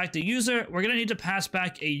pass back the user. We're going to need to pass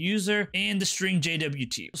back a user and the string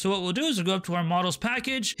JWT. So what we'll do is we'll go up to our models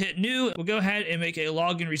package, hit new. We'll go ahead and make a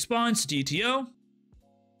login response DTO.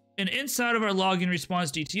 And inside of our login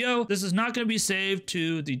response DTO, this is not going to be saved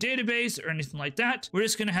to the database or anything like that. We're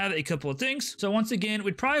just going to have a couple of things. So once again,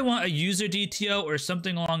 we'd probably want a user DTO or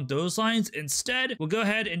something along those lines. Instead, we'll go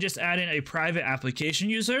ahead and just add in a private application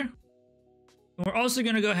user. And we're also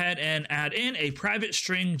going to go ahead and add in a private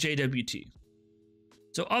string JWT.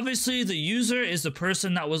 So obviously the user is the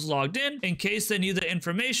person that was logged in case they need the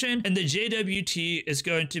information, and the JWT is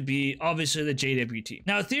going to be obviously the JWT.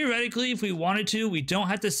 Now theoretically, if we wanted to, we don't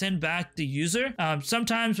have to send back the user.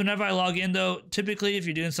 Sometimes whenever I log in though, typically if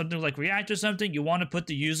you're doing something like React or something, you want to put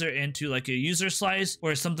the user into like a user slice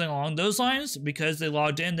or something along those lines because they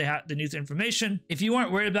logged in, they need the information. If you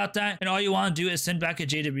weren't worried about that and all you want to do is send back a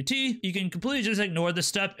JWT, you can completely just ignore this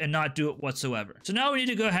step and not do it whatsoever. So now we need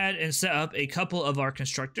to go ahead and set up a couple of our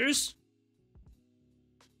constructors.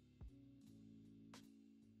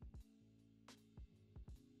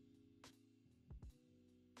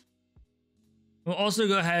 We'll also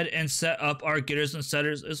go ahead and set up our getters and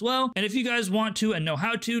setters as well. And if you guys want to and know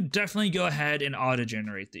how to, definitely go ahead and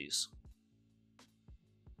auto-generate these.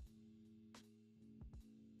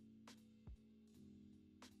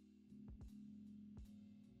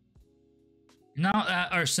 Now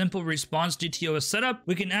that our simple response DTO is set up,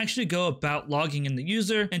 we can actually go about logging in the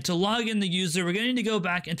user. And to log in the user, we're going to need to go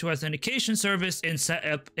back into our authentication service and set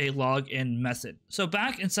up a login method. So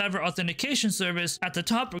back inside of our authentication service, at the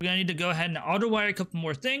top, we're going to need to go ahead and auto-wire a couple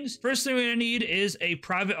more things. First thing we're going to need is a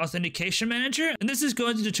private authentication manager. And this is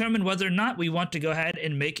going to determine whether or not we want to go ahead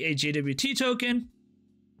and make a JWT token.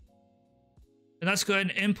 And let's go ahead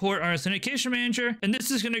and import our authentication manager. And this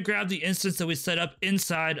is going to grab the instance that we set up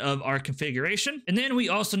inside of our configuration. And then we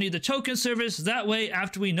also need the token service. That way,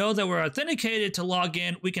 after we know that we're authenticated to log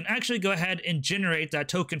in, we can actually go ahead and generate that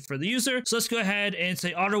token for the user. So let's go ahead and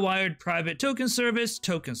say auto-wired private token service,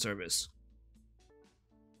 token service.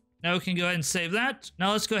 Now we can go ahead and save that.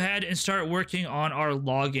 Now let's go ahead and start working on our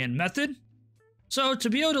login method. So to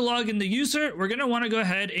be able to log in the user, we're going to want to go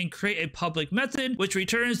ahead and create a public method, which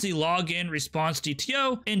returns the login response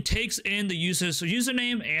DTO and takes in the user's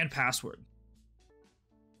username and password.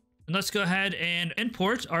 And let's go ahead and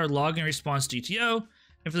import our login response DTO.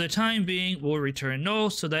 And for the time being, we'll return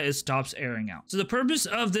null so that it stops erroring out. So the purpose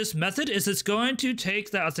of this method is it's going to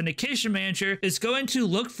take the authentication manager, it's going to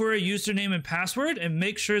look for a username and password and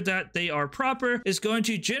make sure that they are proper. It's going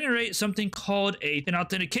to generate something called an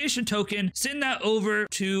authentication token, send that over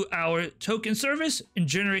to our token service and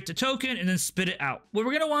generate the token and then spit it out. What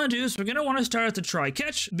we're going to want to do is we're going to want to start at the try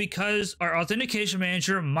catch because our authentication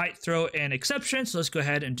manager might throw an exception. So let's go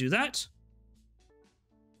ahead and do that.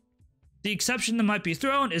 The exception that might be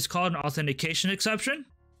thrown is called an authentication exception.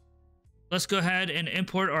 Let's go ahead and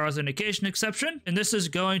import our authentication exception. And this is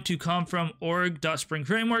going to come from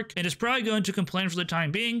org.springframework. And it's probably going to complain for the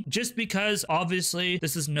time being, just because obviously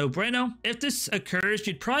this is no bueno. If this occurs,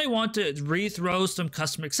 you'd probably want to rethrow some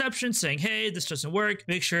custom exceptions saying, hey, this doesn't work.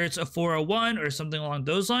 Make sure it's a 401 or something along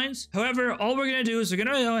those lines. However, all we're going to do is we're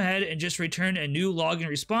going to go ahead and just return a new login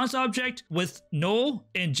response object with null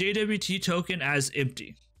and JWT token as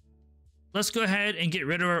empty. Let's go ahead and get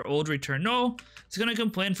rid of our old return null. It's going to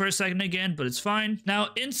complain for a second again, but it's fine. Now,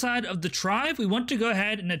 inside of the try, we want to go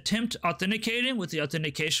ahead and attempt authenticating with the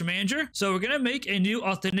authentication manager. So we're going to make a new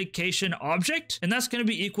authentication object, and that's going to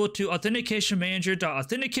be equal to authentication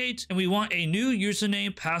manager.authenticate. And we want a new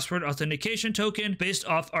username password authentication token based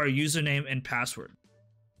off our username and password.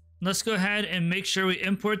 Let's go ahead and make sure we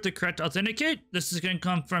import the correct authenticate. This is going to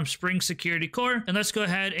come from Spring Security Core. And let's go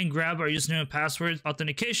ahead and grab our username and password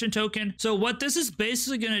authentication token. So what this is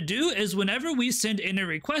basically going to do is whenever we send in a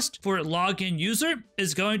request for a login user,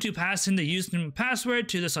 is going to pass in the username and password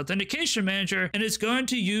to this authentication manager. And it's going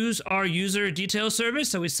to use our user detail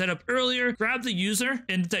service that we set up earlier, grab the user,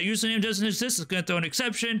 and if that username doesn't exist, it's going to throw an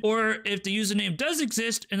exception. Or if the username does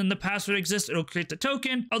exist and then the password exists, it'll create the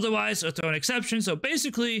token. Otherwise, it'll throw an exception. So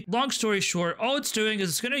basically, long story short, all it's doing is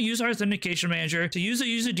it's going to use our authentication manager to use a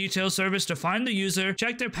user detail service to find the user,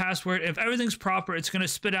 check their password. If everything's proper, it's going to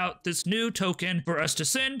spit out this new token for us to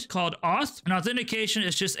send called auth. And authentication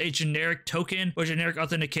is just a generic token or generic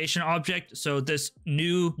authentication object. So this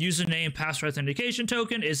new username password authentication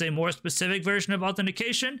token is a more specific version of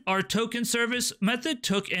authentication. Our token service method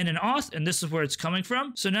took in an auth, and this is where it's coming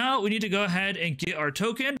from. So now we need to go ahead and get our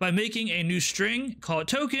token by making a new string, call it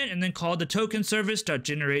token, and then call the token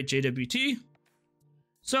service.generate JWT.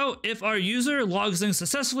 So if our user logs in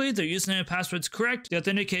successfully, their username and password is correct, the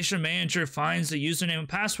authentication manager finds the username and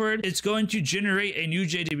password, it's going to generate a new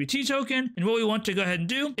JWT token. And what we want to go ahead and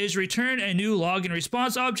do is return a new login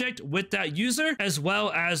response object with that user as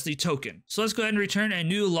well as the token. So let's go ahead and return a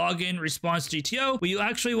new login response DTO. We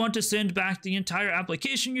actually want to send back the entire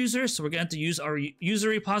application user. So we're going to have to use our user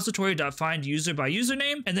repository.find user by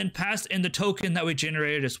username and then pass in the token that we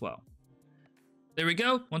generated as well. There we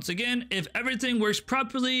go. Once again, if everything works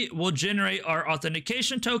properly, we'll generate our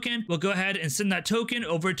authentication token. We'll go ahead and send that token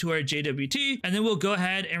over to our JWT, and then we'll go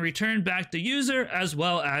ahead and return back the user as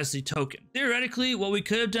well as the token. Theoretically, what we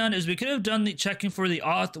could have done is we could have done the checking for the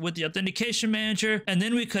auth with the authentication manager, and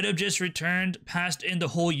then we could have just passed in the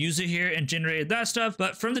whole user here and generated that stuff.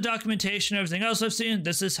 But from the documentation and everything else I've seen,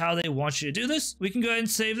 this is how they want you to do this. We can go ahead and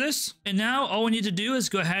save this. And now all we need to do is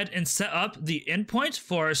go ahead and set up the endpoint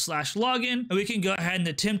for our /login, and we can go ahead and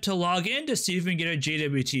attempt to log in to see if we can get a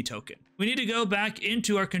JWT token. We need to go back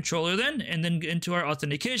into our controller then, and then into our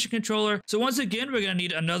authentication controller. So once again, we're going to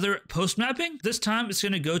need another post mapping. This time it's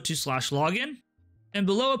going to go to /login. And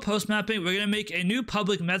below a post mapping, we're going to make a new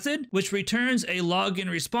public method, which returns a login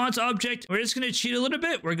response object. We're just going to cheat a little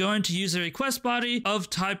bit. We're going to use a request body of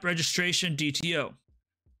type registration DTO.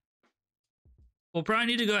 We'll probably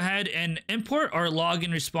need to go ahead and import our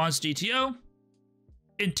login response DTO.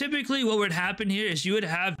 And typically what would happen here is you would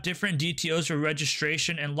have different DTOs for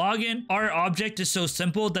registration and login. Our object is so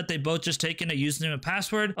simple that they both just take in a username and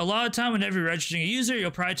password. A lot of time whenever you're registering a user,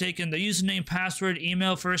 you'll probably take in the username, password,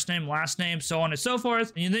 email, first name, last name, so on and so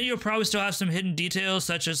forth. And then you'll probably still have some hidden details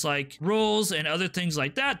such as like roles and other things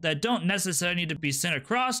like that that don't necessarily need to be sent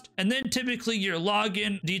across. And then typically your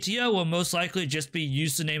login DTO will most likely just be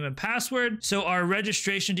username and password. So our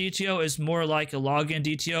registration DTO is more like a login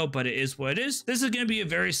DTO, but it is what it is. This is going to be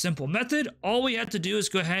a very simple method. All we have to do is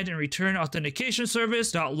go ahead and return authentication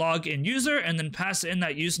service.login user and then pass in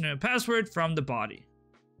that username and password from the body.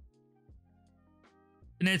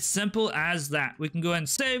 And it's simple as that. We can go ahead and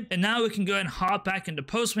save, and now we can go ahead and hop back into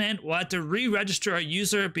Postman. We'll have to re-register our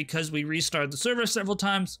user because we restarted the server several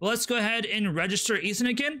times. Well, let's go ahead and register Ethan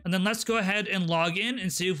again, and then let's go ahead and log in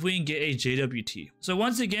and see if we can get a JWT. So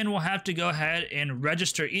once again, we'll have to go ahead and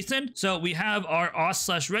register Ethan. So we have our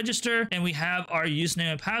auth/register, and we have our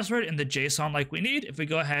username and password in the JSON like we need. If we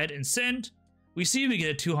go ahead and send, we see we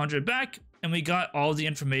get a 200 back. And we got all the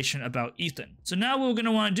information about Ethan. So now what we're going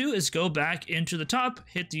to want to do is go back into the top,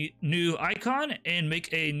 hit the new icon, and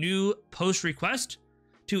make a new post request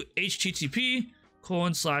to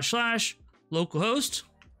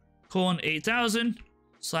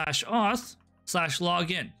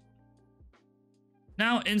http://localhost:8000/auth/login.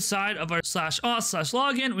 Now inside of our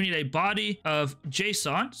 /auth/login, we need a body of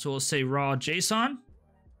JSON. So we'll say raw JSON.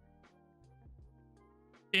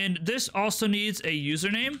 And this also needs a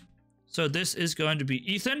username. So this is going to be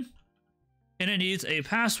Ethan, and it needs a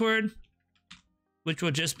password, which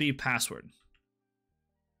will just be password.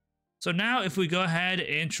 So now if we go ahead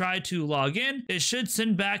and try to log in, it should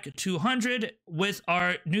send back 200 with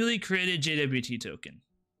our newly created JWT token.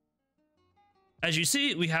 As you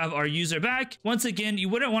see, we have our user back. Once again, you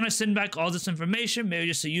wouldn't want to send back all this information, maybe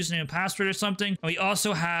just a username and password or something. And we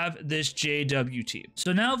also have this JWT.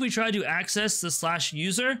 So now if we try to access the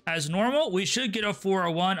 /user as normal, we should get a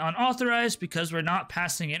 401 on authorize because we're not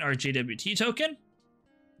passing in our JWT token.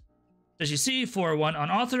 As you see, 401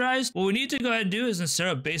 unauthorized. What we need to go ahead and do is instead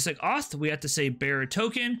of basic auth, we have to say bearer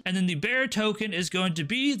token. And then the bearer token is going to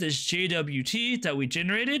be this JWT that we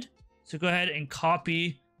generated. So go ahead and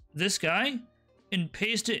copy this guy and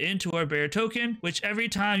paste it into our bearer token, which every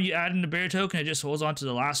time you add in the bearer token, it just holds on to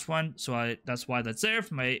the last one. So that's why that's there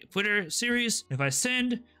for my Twitter series. If I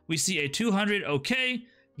send, we see a 200 OK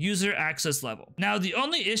user access level. Now, the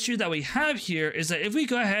only issue that we have here is that if we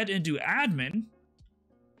go ahead and do admin,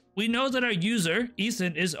 we know that our user,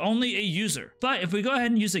 Ethan, is only a user. But if we go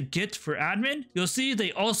ahead and use a get for admin, you'll see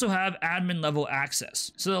they also have admin level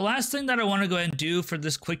access. So the last thing that I want to go ahead and do for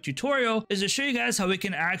this quick tutorial is to show you guys how we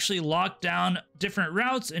can actually lock down different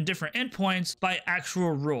routes and different endpoints by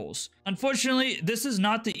actual roles. Unfortunately, this is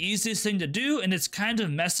not the easiest thing to do, and it's kind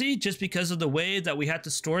of messy just because of the way that we have to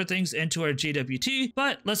store things into our JWT.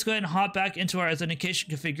 But let's go ahead and hop back into our authentication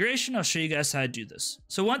configuration. I'll show you guys how to do this.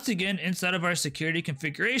 So once again, inside of our security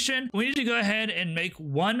configuration, we need to go ahead and make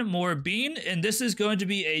one more bean, and this is going to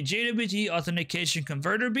be a JWT authentication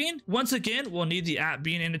converter bean. Once again, we'll need the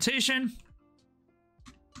 @bean annotation.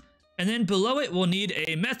 And then below it, we'll need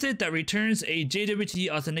a method that returns a JWT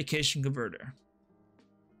authentication converter.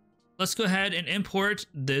 Let's go ahead and import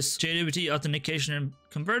this JWT authentication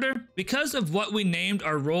converter. Because of what we named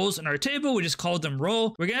our roles in our table, we just called them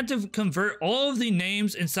role. We're going to have to convert all of the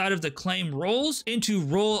names inside of the claim roles into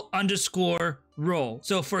role_role.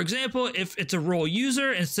 So for example, if it's a role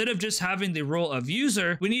user, instead of just having the role of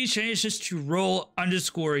user, we need to change this to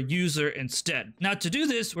role_user instead. Now to do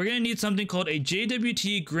this, we're going to need something called a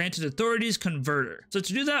JWT granted authorities converter. So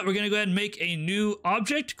to do that, we're going to go ahead and make a new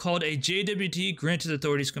object called a JWT granted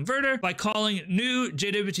authorities converter by calling new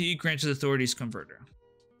JWT granted authorities converter.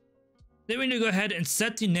 Then we need to go ahead and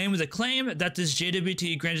set the name of the claim that this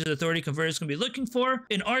JWT granted authority converter is going to be looking for.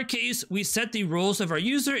 In our case, we set the roles of our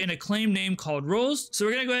user in a claim name called roles. So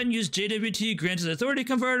we're going to go ahead and use JWT granted authority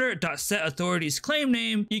converter dot set authorities claim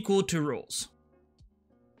name equal to roles.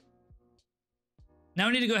 Now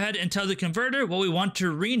we need to go ahead and tell the converter what we want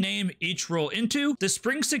to rename each role into. The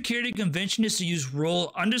Spring security convention is to use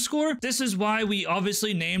role underscore. This is why we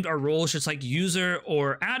obviously named our roles just like user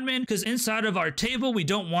or admin, because inside of our table, we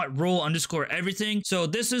don't want role underscore everything. So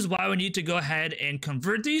this is why we need to go ahead and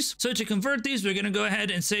convert these. So to convert these, we're going to go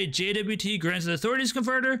ahead and say JWT granted authorities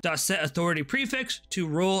converter dot set authority prefix to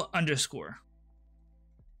role underscore.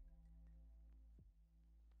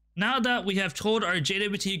 Now that we have told our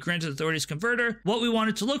JWT granted authorities converter what we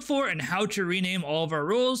wanted to look for and how to rename all of our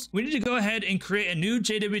roles, we need to go ahead and create a new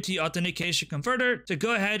JWT authentication converter to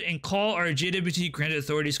go ahead and call our JWT granted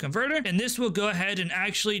authorities converter. And this will go ahead and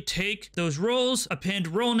actually take those roles, append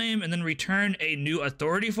role name, and then return a new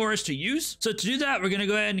authority for us to use. So to do that, we're going to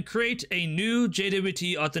go ahead and create a new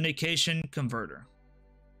JWT authentication converter.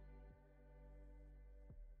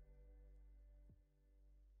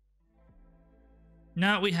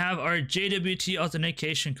 Now we have our JWT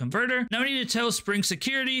authentication converter. Now we need to tell Spring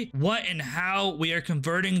Security what and how we are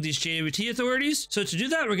converting these JWT authorities. So to do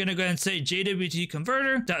that, we're going to go ahead and say JWT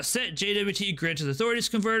converter.set JWT granted authorities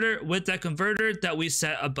converter with that converter that we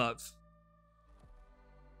set above.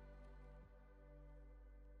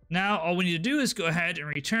 Now all we need to do is go ahead and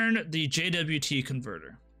return the JWT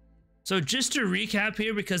converter. So just to recap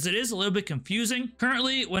here, because it is a little bit confusing,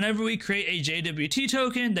 currently, whenever we create a JWT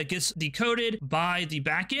token that gets decoded by the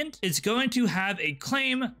backend, it's going to have a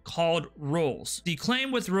claim called roles. The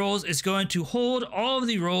claim with roles is going to hold all of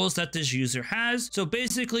the roles that this user has. So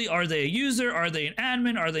basically, are they a user? Are they an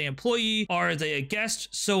admin? Are they an employee? Are they a guest?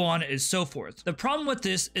 So on and so forth. The problem with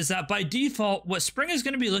this is that by default, what Spring is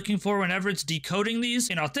going to be looking for whenever it's decoding these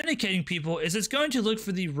and authenticating people is it's going to look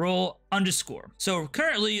for the role underscore. So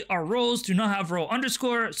currently, our roles do not have role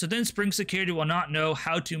underscore, so then Spring Security will not know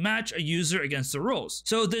how to match a user against the roles.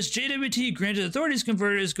 So this JWT granted authorities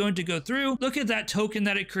converter is going to go through, look at that token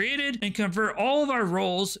that it created, and convert all of our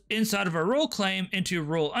roles inside of our role claim into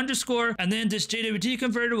role underscore, and then this JWT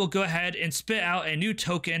converter will go ahead and spit out a new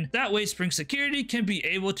token. That way Spring Security can be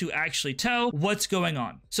able to actually tell what's going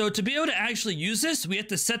on. So to be able to actually use this, we have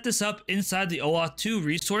to set this up inside the OAuth 2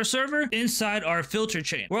 resource server inside our filter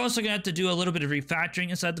chain. We're also going to have to do a little bit of refactoring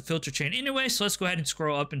inside the filter chain anyway, so let's go ahead and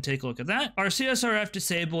scroll up and take a look at that. Our CSRF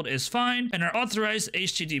disabled is fine, and our authorized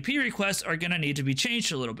HTTP requests are going to need to be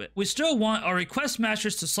changed a little bit. We still want our request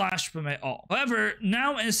matchers to /permit all. However,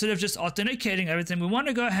 now instead of just authenticating everything, we want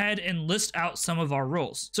to go ahead and list out some of our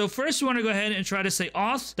roles. So first we want to go ahead and try to say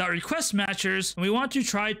auth.request matchers, and we want to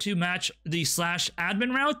try to match the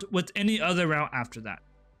 /admin route with any other route after that.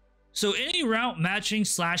 So any route matching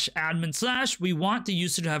 /admin/, we want the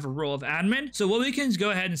user to have a role of admin. So what we can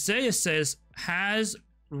go ahead and say is says has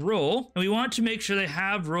role, and we want to make sure they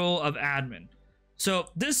have role of admin. So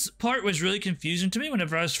this part was really confusing to me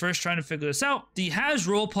whenever I was first trying to figure this out. The has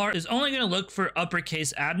role part is only going to look for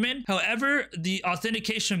uppercase admin. However, the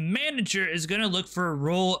authentication manager is going to look for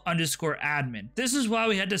role underscore admin. This is why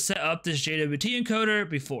we had to set up this JWT encoder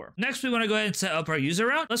before. Next, we want to go ahead and set up our user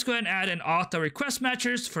route. Let's go ahead and add an auth request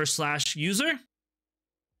matchers for /user.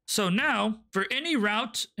 So now, for any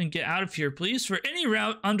route, and get out of here please, for any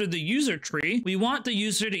route under the user tree, we want the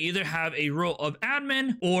user to either have a role of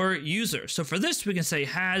admin or user. So for this, we can say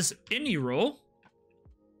has any role.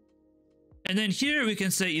 And then here we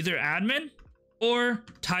can say either admin or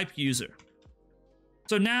type user.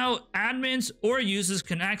 So now admins or users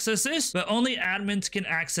can access this, but only admins can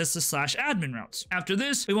access the /admin routes. After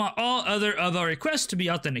this, we want all other of our requests to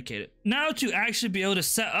be authenticated. Now to actually be able to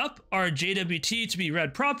set up our JWT to be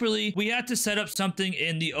read properly, we have to set up something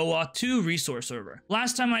in the OAuth 2 resource server.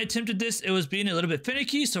 Last time I attempted this, it was being a little bit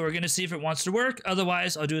finicky, so we're going to see if it wants to work.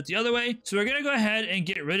 Otherwise, I'll do it the other way. So we're going to go ahead and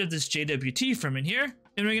get rid of this JWT from in here,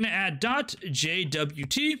 and we're going to add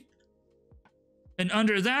 .jwt. And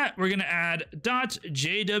under that, we're going to add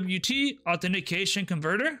 .jwt authentication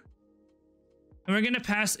converter. And we're going to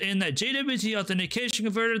pass in that JWT authentication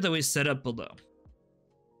converter that we set up below.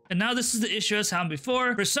 And now this is the issue I was having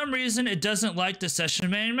before. For some reason, it doesn't like the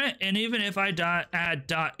session management. And even if I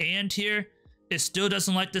add .and here, it still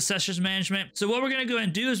doesn't like the sessions management. So what we're going to go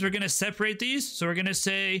and do is we're going to separate these. So we're going to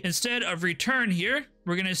say, instead of return here,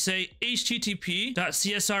 we're going to say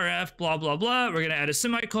http.csrf blah, blah, blah. We're going to add a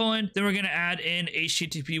semicolon. Then we're going to add in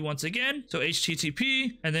http once again. So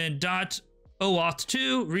http and then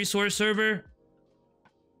 .auth2 resource server.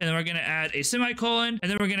 And then we're going to add a semicolon. And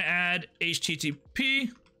then we're going to add http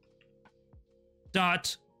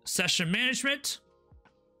session management.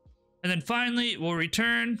 And then finally, we'll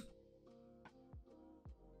return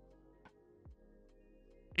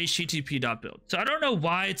http.build. So I don't know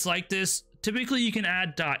why it's like this. Typically you can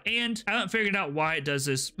add .and. I haven't figured out why it does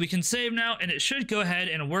this. We can save now and it should go ahead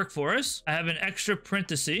and work for us. I have an extra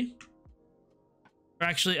parenthesis. Or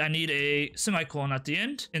actually, I need a semicolon at the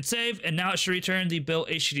end and save. And now it should return the built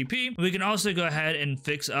HTTP. We can also go ahead and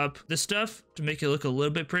fix up this stuff to make it look a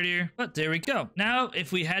little bit prettier. But there we go. Now,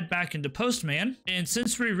 if we head back into Postman, and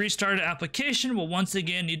since we restarted application, we'll once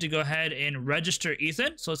again need to go ahead and register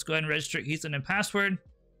Ethan. So let's go ahead and register Ethan and password.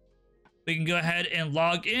 We can go ahead and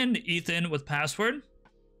log in Ethan with password.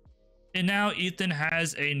 And now Ethan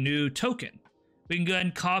has a new token. We can go ahead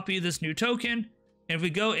and copy this new token. And if we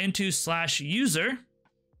go into /user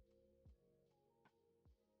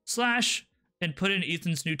 / and put in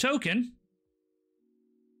Ethan's new token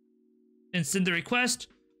and send the request,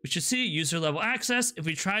 we should see user level access. If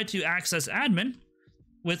we try to access admin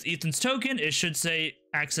with Ethan's token, it should say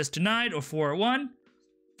access denied or 401.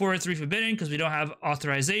 403 forbidden because we don't have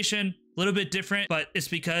authorization. A little bit different, but it's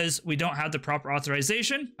because we don't have the proper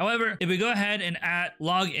authorization. However, if we go ahead and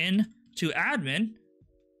log in to admin,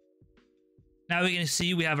 now we can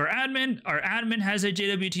see we have our admin. Our admin has a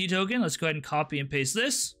JWT token. Let's go ahead and copy and paste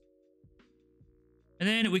this. And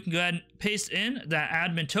then we can go ahead and paste in that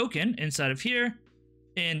admin token inside of here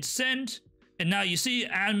and send. And now you see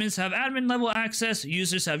admins have admin level access,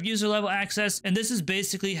 users have user level access, and this is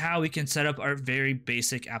basically how we can set up our very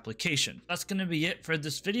basic application. That's going to be it for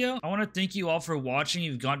this video. I want to thank you all for watching.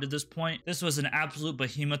 You've gotten to this point. This was an absolute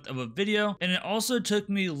behemoth of a video, and it also took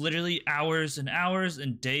me literally hours and hours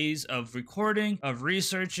and days of recording, of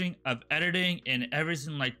researching, of editing, and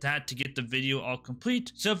everything like that to get the video all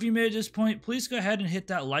complete. So if you made it to this point, please go ahead and hit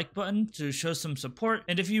that like button to show some support.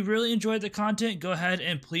 And if you really enjoyed the content, go ahead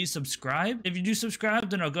and please subscribe. If you do subscribe,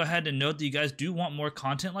 then I'll go ahead and note that you guys do want more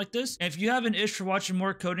content like this. And if you have an itch for watching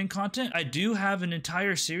more coding content, I do have an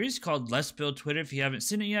entire series called Let's Build Twitter if you haven't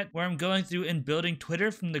seen it yet, where I'm going through and building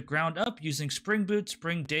Twitter from the ground up using Spring Boot,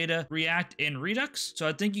 Spring Data, React, and Redux. So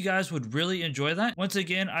I think you guys would really enjoy that. Once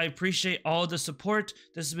again, I appreciate all the support.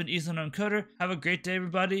 This has been Ethan on Coder. Have a great day,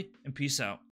 everybody, and peace out.